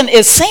person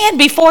is saying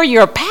before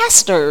your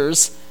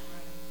pastors,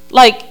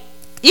 like,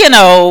 you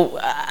know,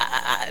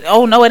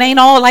 oh no, it ain't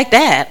all like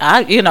that.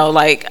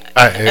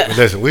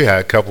 Listen, we had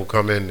a couple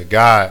come in. The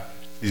guy,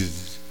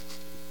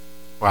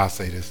 I'll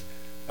say this.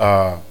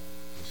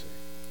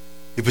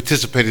 He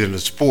participated in a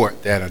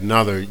sport that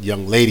another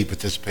young lady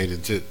participated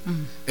in too.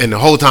 And the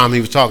whole time he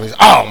was talking, he said,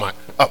 oh my,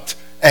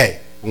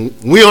 hey,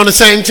 we on the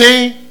same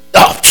team?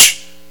 Oh,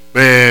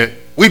 man,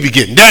 we be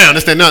getting down.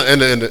 This, that,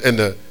 and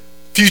the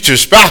future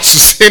spouse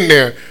was sitting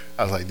there.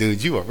 I was like,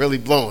 dude, you are really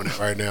blowing it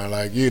right now.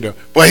 Like, you know,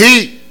 but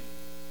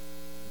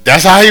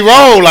that's how he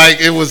rolled. Like,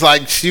 it was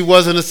like she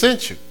wasn't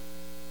essential.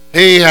 He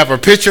didn't have her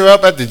picture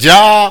up at the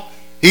job.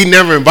 He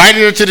never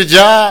invited her to the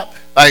job.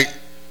 Like,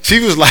 she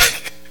was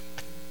like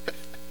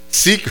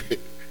secret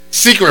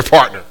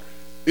partner.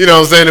 You know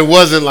what I'm saying? It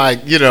wasn't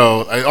like, you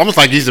know, almost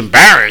like he's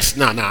embarrassed.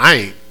 No, I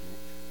ain't.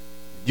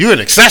 You're an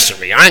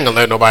accessory. I ain't gonna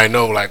let nobody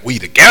know like we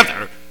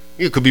together.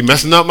 You could be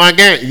messing up my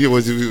game. You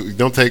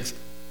don't take,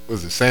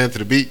 sand to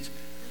the beach?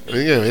 I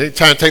mean, they ain't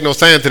trying to take no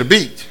sand to the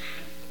beach.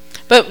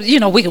 But, you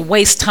know, we can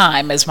waste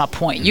time, is my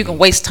point. You can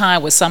waste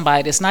time with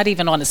somebody that's not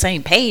even on the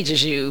same page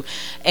as you.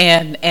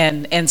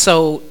 And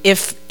so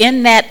if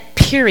in that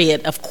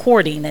period of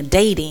courting and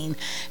dating,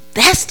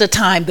 that's the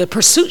time the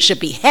pursuit should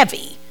be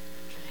heavy.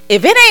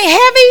 If it ain't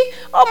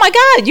heavy, oh my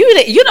God,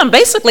 you done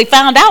basically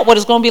found out what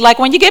it's going to be like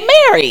when you get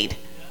married.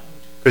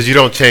 Because you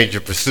don't change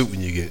your pursuit when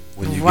you get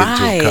into a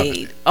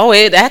covenant. Oh,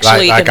 it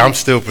actually like I'm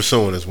still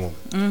pursuing this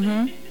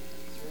woman.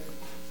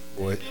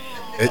 Boy,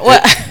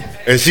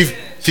 and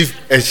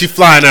she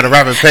flying at a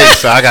rapid pace,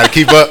 so I got to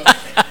keep up.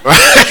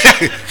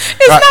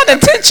 It's not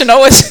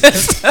intentional. It's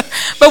just,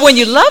 but when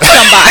you love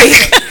somebody,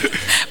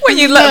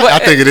 I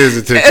think it is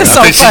intentional. It's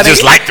so I think funny. She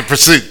just liked the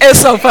pursuit. It's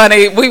so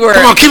funny. Come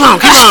on, keep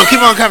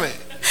on coming.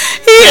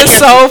 He is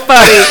so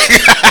funny.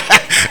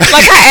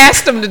 Like I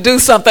asked him to do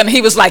something,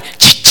 he was like,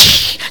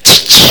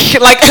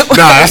 like. No,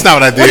 that's not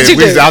what I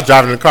did. I was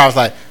driving in the car. I was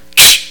like,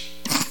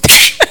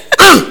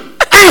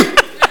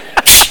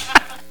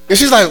 and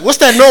she's like, "What's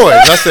that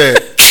noise?" I said,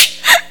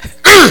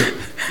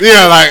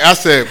 "Yeah, like I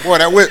said, boy,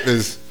 that whip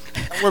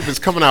is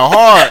coming out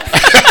hard."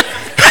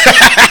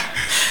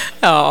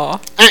 Oh.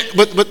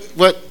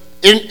 But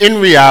in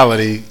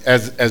reality,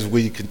 as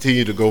we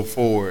continue to go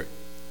forward,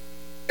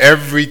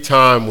 every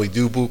time we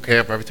do boot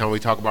camp, every time we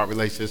talk about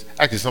relationships,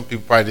 actually some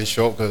people probably didn't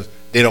show up because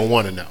they don't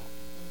want to know.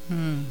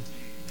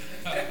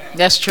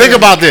 That's true. Think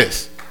about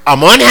this.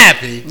 I'm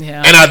unhappy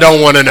and I don't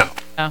want to know.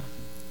 Yeah.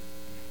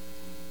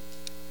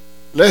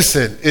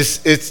 Listen,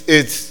 it's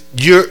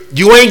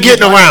you ain't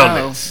getting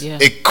around this. Yeah.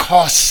 It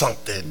costs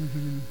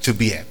something to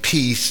be at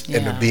peace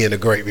and to be in a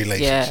great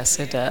relationship. Yes,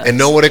 it does. And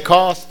know what it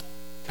costs?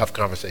 Tough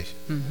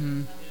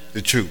conversation.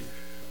 The truth.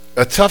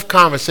 A tough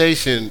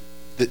conversation.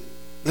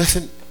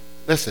 Listen.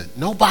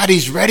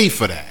 Nobody's ready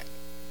for that.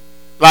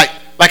 Like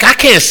I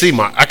can't see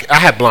I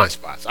have blind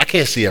spots. I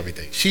can't see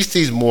everything. She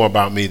sees more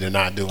about me than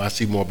I do. I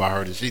see more about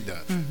her than she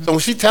does. So when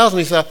she tells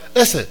me stuff,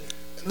 listen,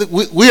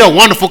 we are a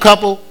wonderful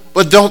couple,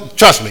 but don't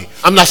trust me.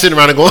 I'm not sitting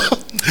around and going,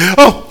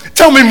 oh,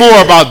 tell me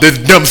more about this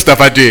dumb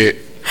stuff I did.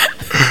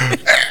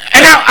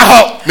 And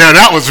now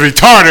that was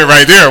retarded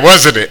right there,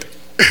 wasn't it?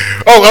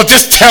 Oh,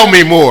 just tell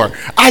me more.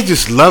 I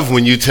just love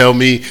when you tell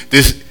me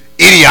this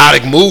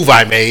idiotic move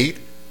I made.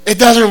 It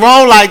doesn't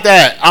roll like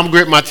that. I'm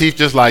gritting my teeth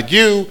just like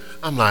you.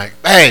 I'm like,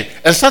 hey.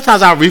 And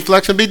sometimes I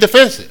reflex and be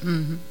defensive.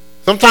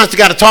 Sometimes you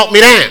got to talk me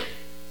down.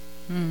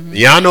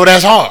 Yeah, I know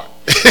that's hard.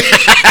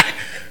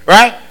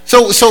 Right?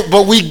 So,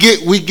 but we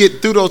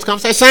get through those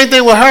conversations. Same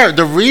thing with her.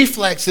 The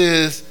reflex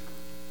is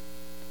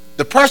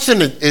the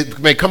person it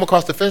may come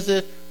across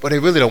defensive, but they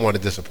really don't want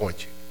to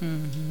disappoint you.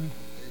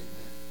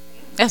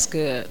 That's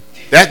good.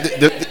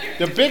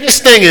 The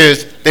biggest thing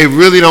is they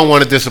really don't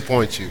want to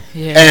disappoint you.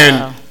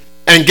 Yeah.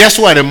 And guess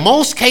what? In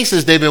most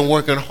cases, they've been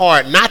working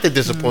hard not to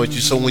disappoint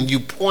you. So when you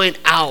point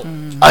out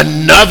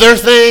another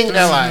thing,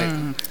 they're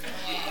like,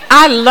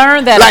 I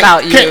learned that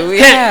about you.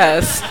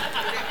 Yes.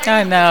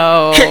 I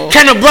know.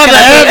 Can a brother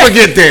ever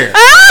get there?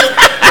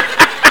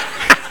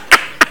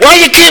 Why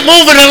you keep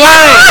moving the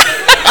line?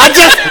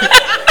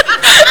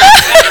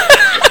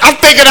 I'm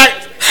thinking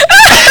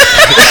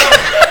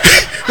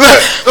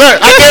look,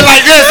 I get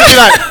like this and be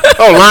like,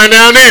 oh, line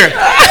down there.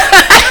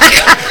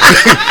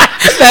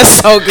 That's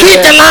so good.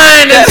 Keep the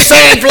line in the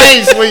same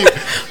place for you.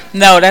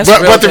 No, that's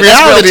real but the good.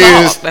 reality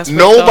is That's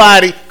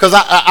nobody, because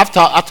I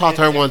talked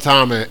to her one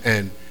time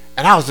and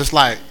I was just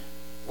like,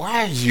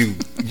 why are you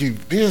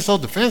being so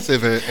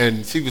defensive?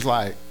 And she was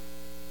like,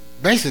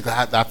 basically,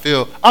 I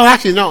feel. Oh,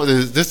 actually, no.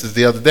 This is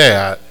the other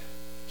day.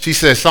 She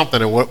said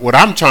something, and what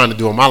I'm trying to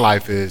do in my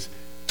life is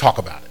talk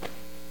about it.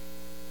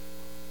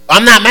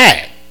 I'm not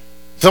mad.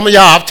 Some of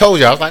y'all, I've told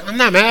you, I was like, I'm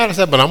not mad. I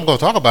said, but I'm going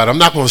to talk about it. I'm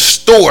not going to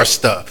store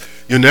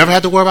stuff. You never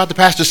have to worry about the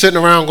pastor sitting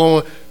around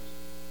going,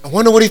 I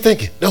wonder what he's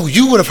thinking. No,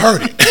 you would have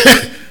heard it.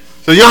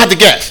 So you don't have to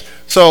guess.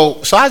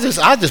 So I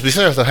just be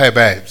serious. Like, hey,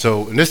 babe.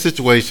 So in this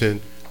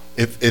situation,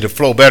 if it'll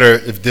flow better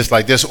if this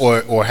like this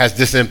or has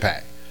this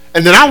impact.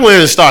 And then I went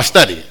and started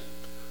studying.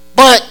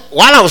 But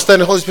while I was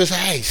studying, the Holy Spirit said,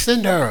 hey,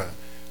 send her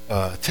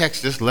a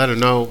text, just let her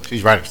know.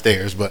 She's right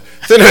upstairs, but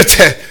send her a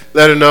text,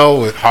 let her know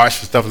with harsh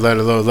stuff, let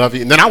her know I love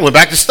you. And then I went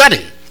back to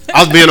studying.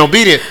 I was being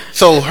obedient.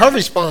 So her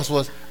response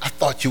was, I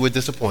thought you were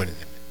disappointed in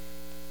me.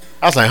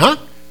 I was like, huh?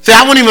 See,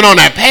 I wasn't even on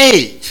that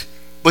page.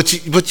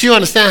 But you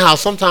understand how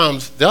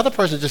sometimes the other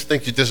person just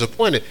thinks you're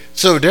disappointed.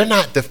 So they're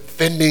not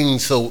defending,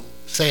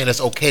 saying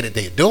it's okay that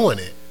they're doing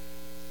it.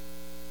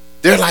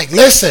 They're like,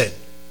 listen,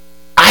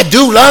 I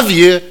do love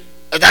you.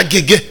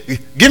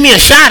 Give me a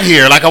shot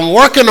here. Like I'm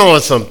working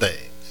on some things.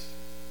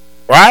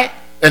 Right?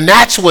 And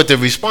that's what the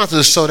response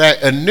is. So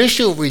that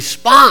initial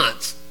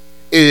response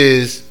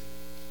is,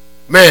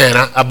 man,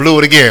 I blew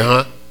it again,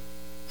 huh?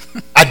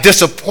 I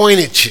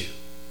disappointed you.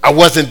 I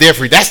wasn't there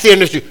for you. That's the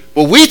initial.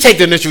 But we take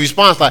the initial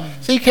response like,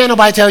 see, can't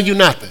nobody tell you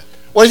nothing.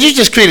 Well, you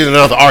just created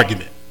another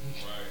argument.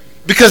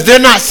 Because they're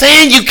not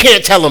saying you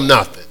can't tell them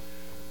nothing.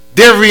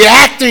 They're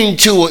reacting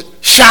to it,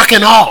 shock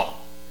and awe.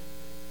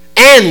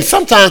 And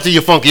sometimes to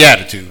your funky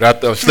attitude.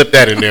 I'll slip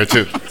that in there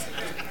too.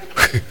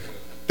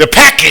 The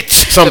package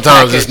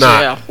sometimes is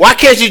not. Yeah. Why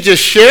can't you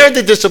just share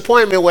the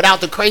disappointment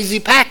without the crazy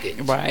package?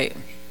 Right.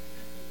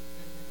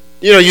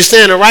 You know, you're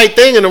saying the right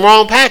thing in the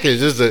wrong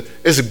package.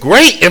 It's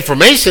great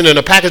information in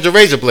a package of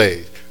razor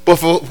blades. But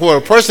for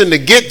a person to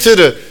get to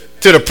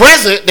the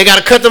present, they got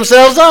to cut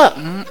themselves up.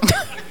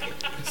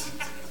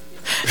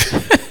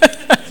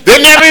 They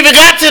never even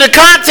got to the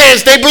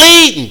contents. They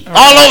bleeding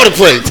all over the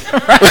place.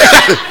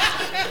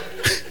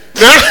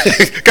 Got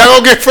to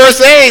go get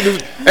first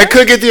aid and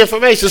couldn't get the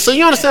information. So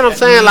you understand what I'm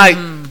saying?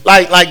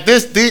 Like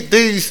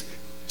these.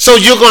 So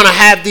you're going to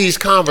have these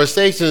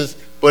conversations,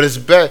 but it's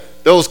better.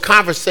 Those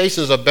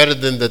conversations are better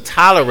than the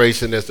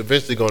toleration that's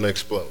eventually going to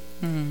explode,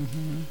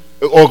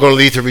 or going to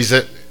lead to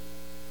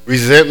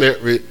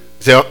resentment.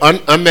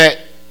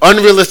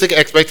 Unrealistic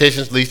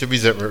expectations leads to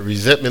resentment.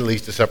 Resentment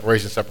leads to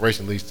separation.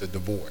 Separation leads to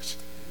divorce.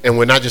 And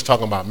we're not just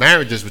talking about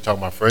marriages. We're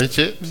talking about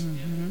friendships.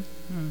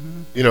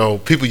 You know,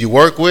 people you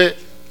work with,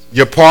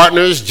 your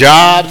partners,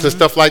 jobs, and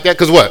stuff like that.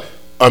 Because what?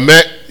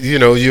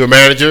 You're a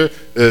manager.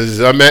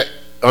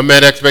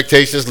 Unmet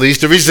expectations leads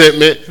to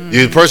resentment.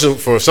 The person,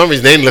 for some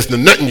reason, they ain't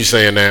listening to nothing you're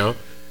saying now.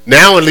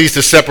 Now it leads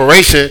to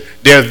separation.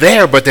 They're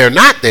there, but they're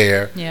not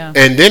there. Yeah.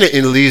 And then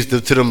it leads to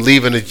them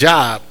leaving a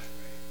job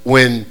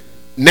when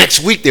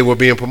next week they were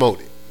being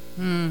promoted.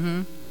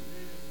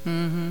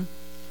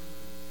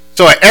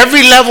 So at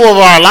every level of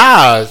our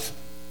lives,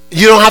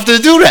 you don't have to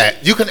do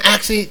that. You can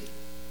actually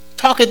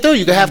talk it through.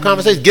 You can have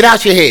conversations. Get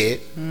out your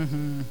head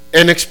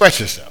and express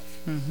yourself.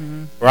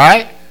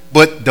 Right?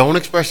 But don't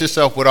express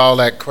yourself with all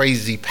that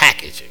crazy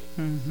packaging.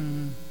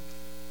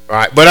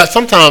 Right? But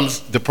sometimes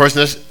the person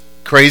that's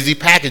crazy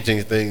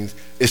packaging things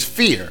is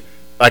fear.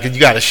 Like you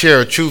got to share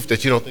a truth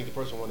that you don't think the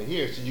person want to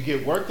hear. So you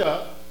get worked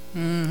up.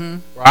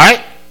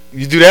 Right?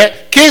 You do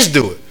that. Kids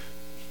do it.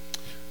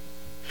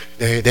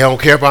 They don't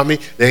care about me.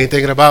 They ain't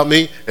thinking about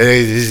me. And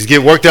they just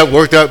get worked up,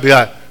 be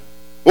like,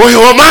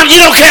 well, Mom, you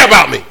don't care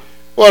about me.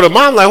 Well, the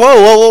mom like, whoa.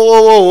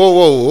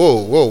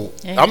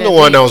 I'm the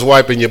one that was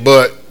wiping your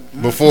butt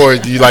before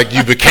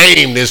you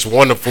became this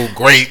wonderful,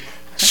 great,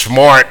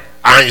 smart,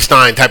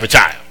 Einstein type of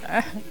child.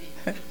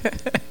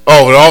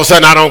 Oh, but all of a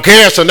sudden I don't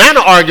care. So now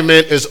the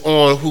argument is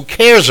on who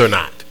cares or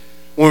not.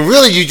 When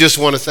really you just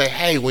want to say,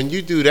 hey, when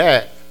you do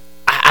that,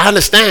 I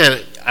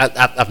understand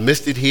I've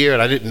missed it here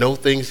and I didn't know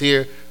things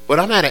here, but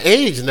I'm at an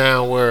age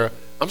now where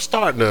I'm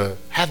starting to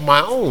have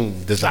my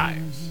own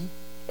desires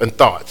and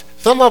thoughts.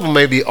 Some of them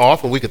may be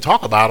off and we could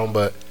talk about them,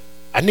 but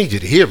I need you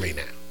to hear me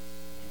now.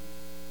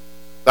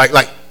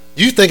 Like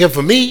you thinking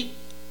for me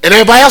and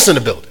everybody else in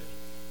the building.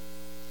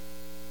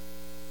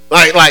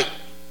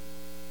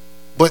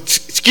 But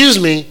excuse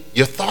me,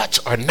 your thoughts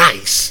are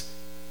nice,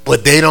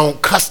 but they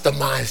don't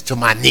customize to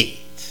my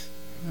needs.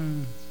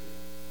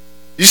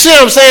 You see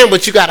what I'm saying?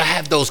 But you got to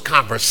have those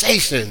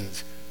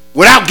conversations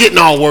without getting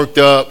all worked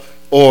up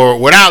or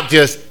without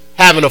just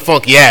having a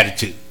funky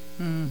attitude.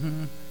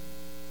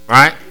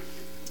 Right?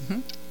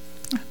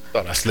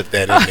 Thought I slipped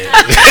that in there.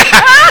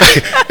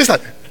 It's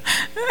like,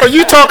 are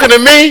you talking to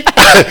me?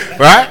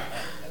 Right?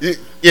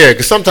 Yeah,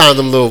 because sometimes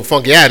them little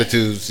funky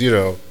attitudes,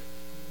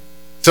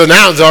 So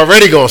now it's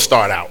already going to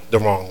start out the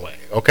wrong way,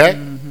 okay?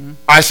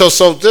 All right,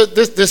 so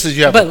this is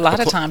you have. But a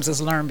lot of times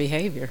it's learned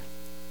behavior.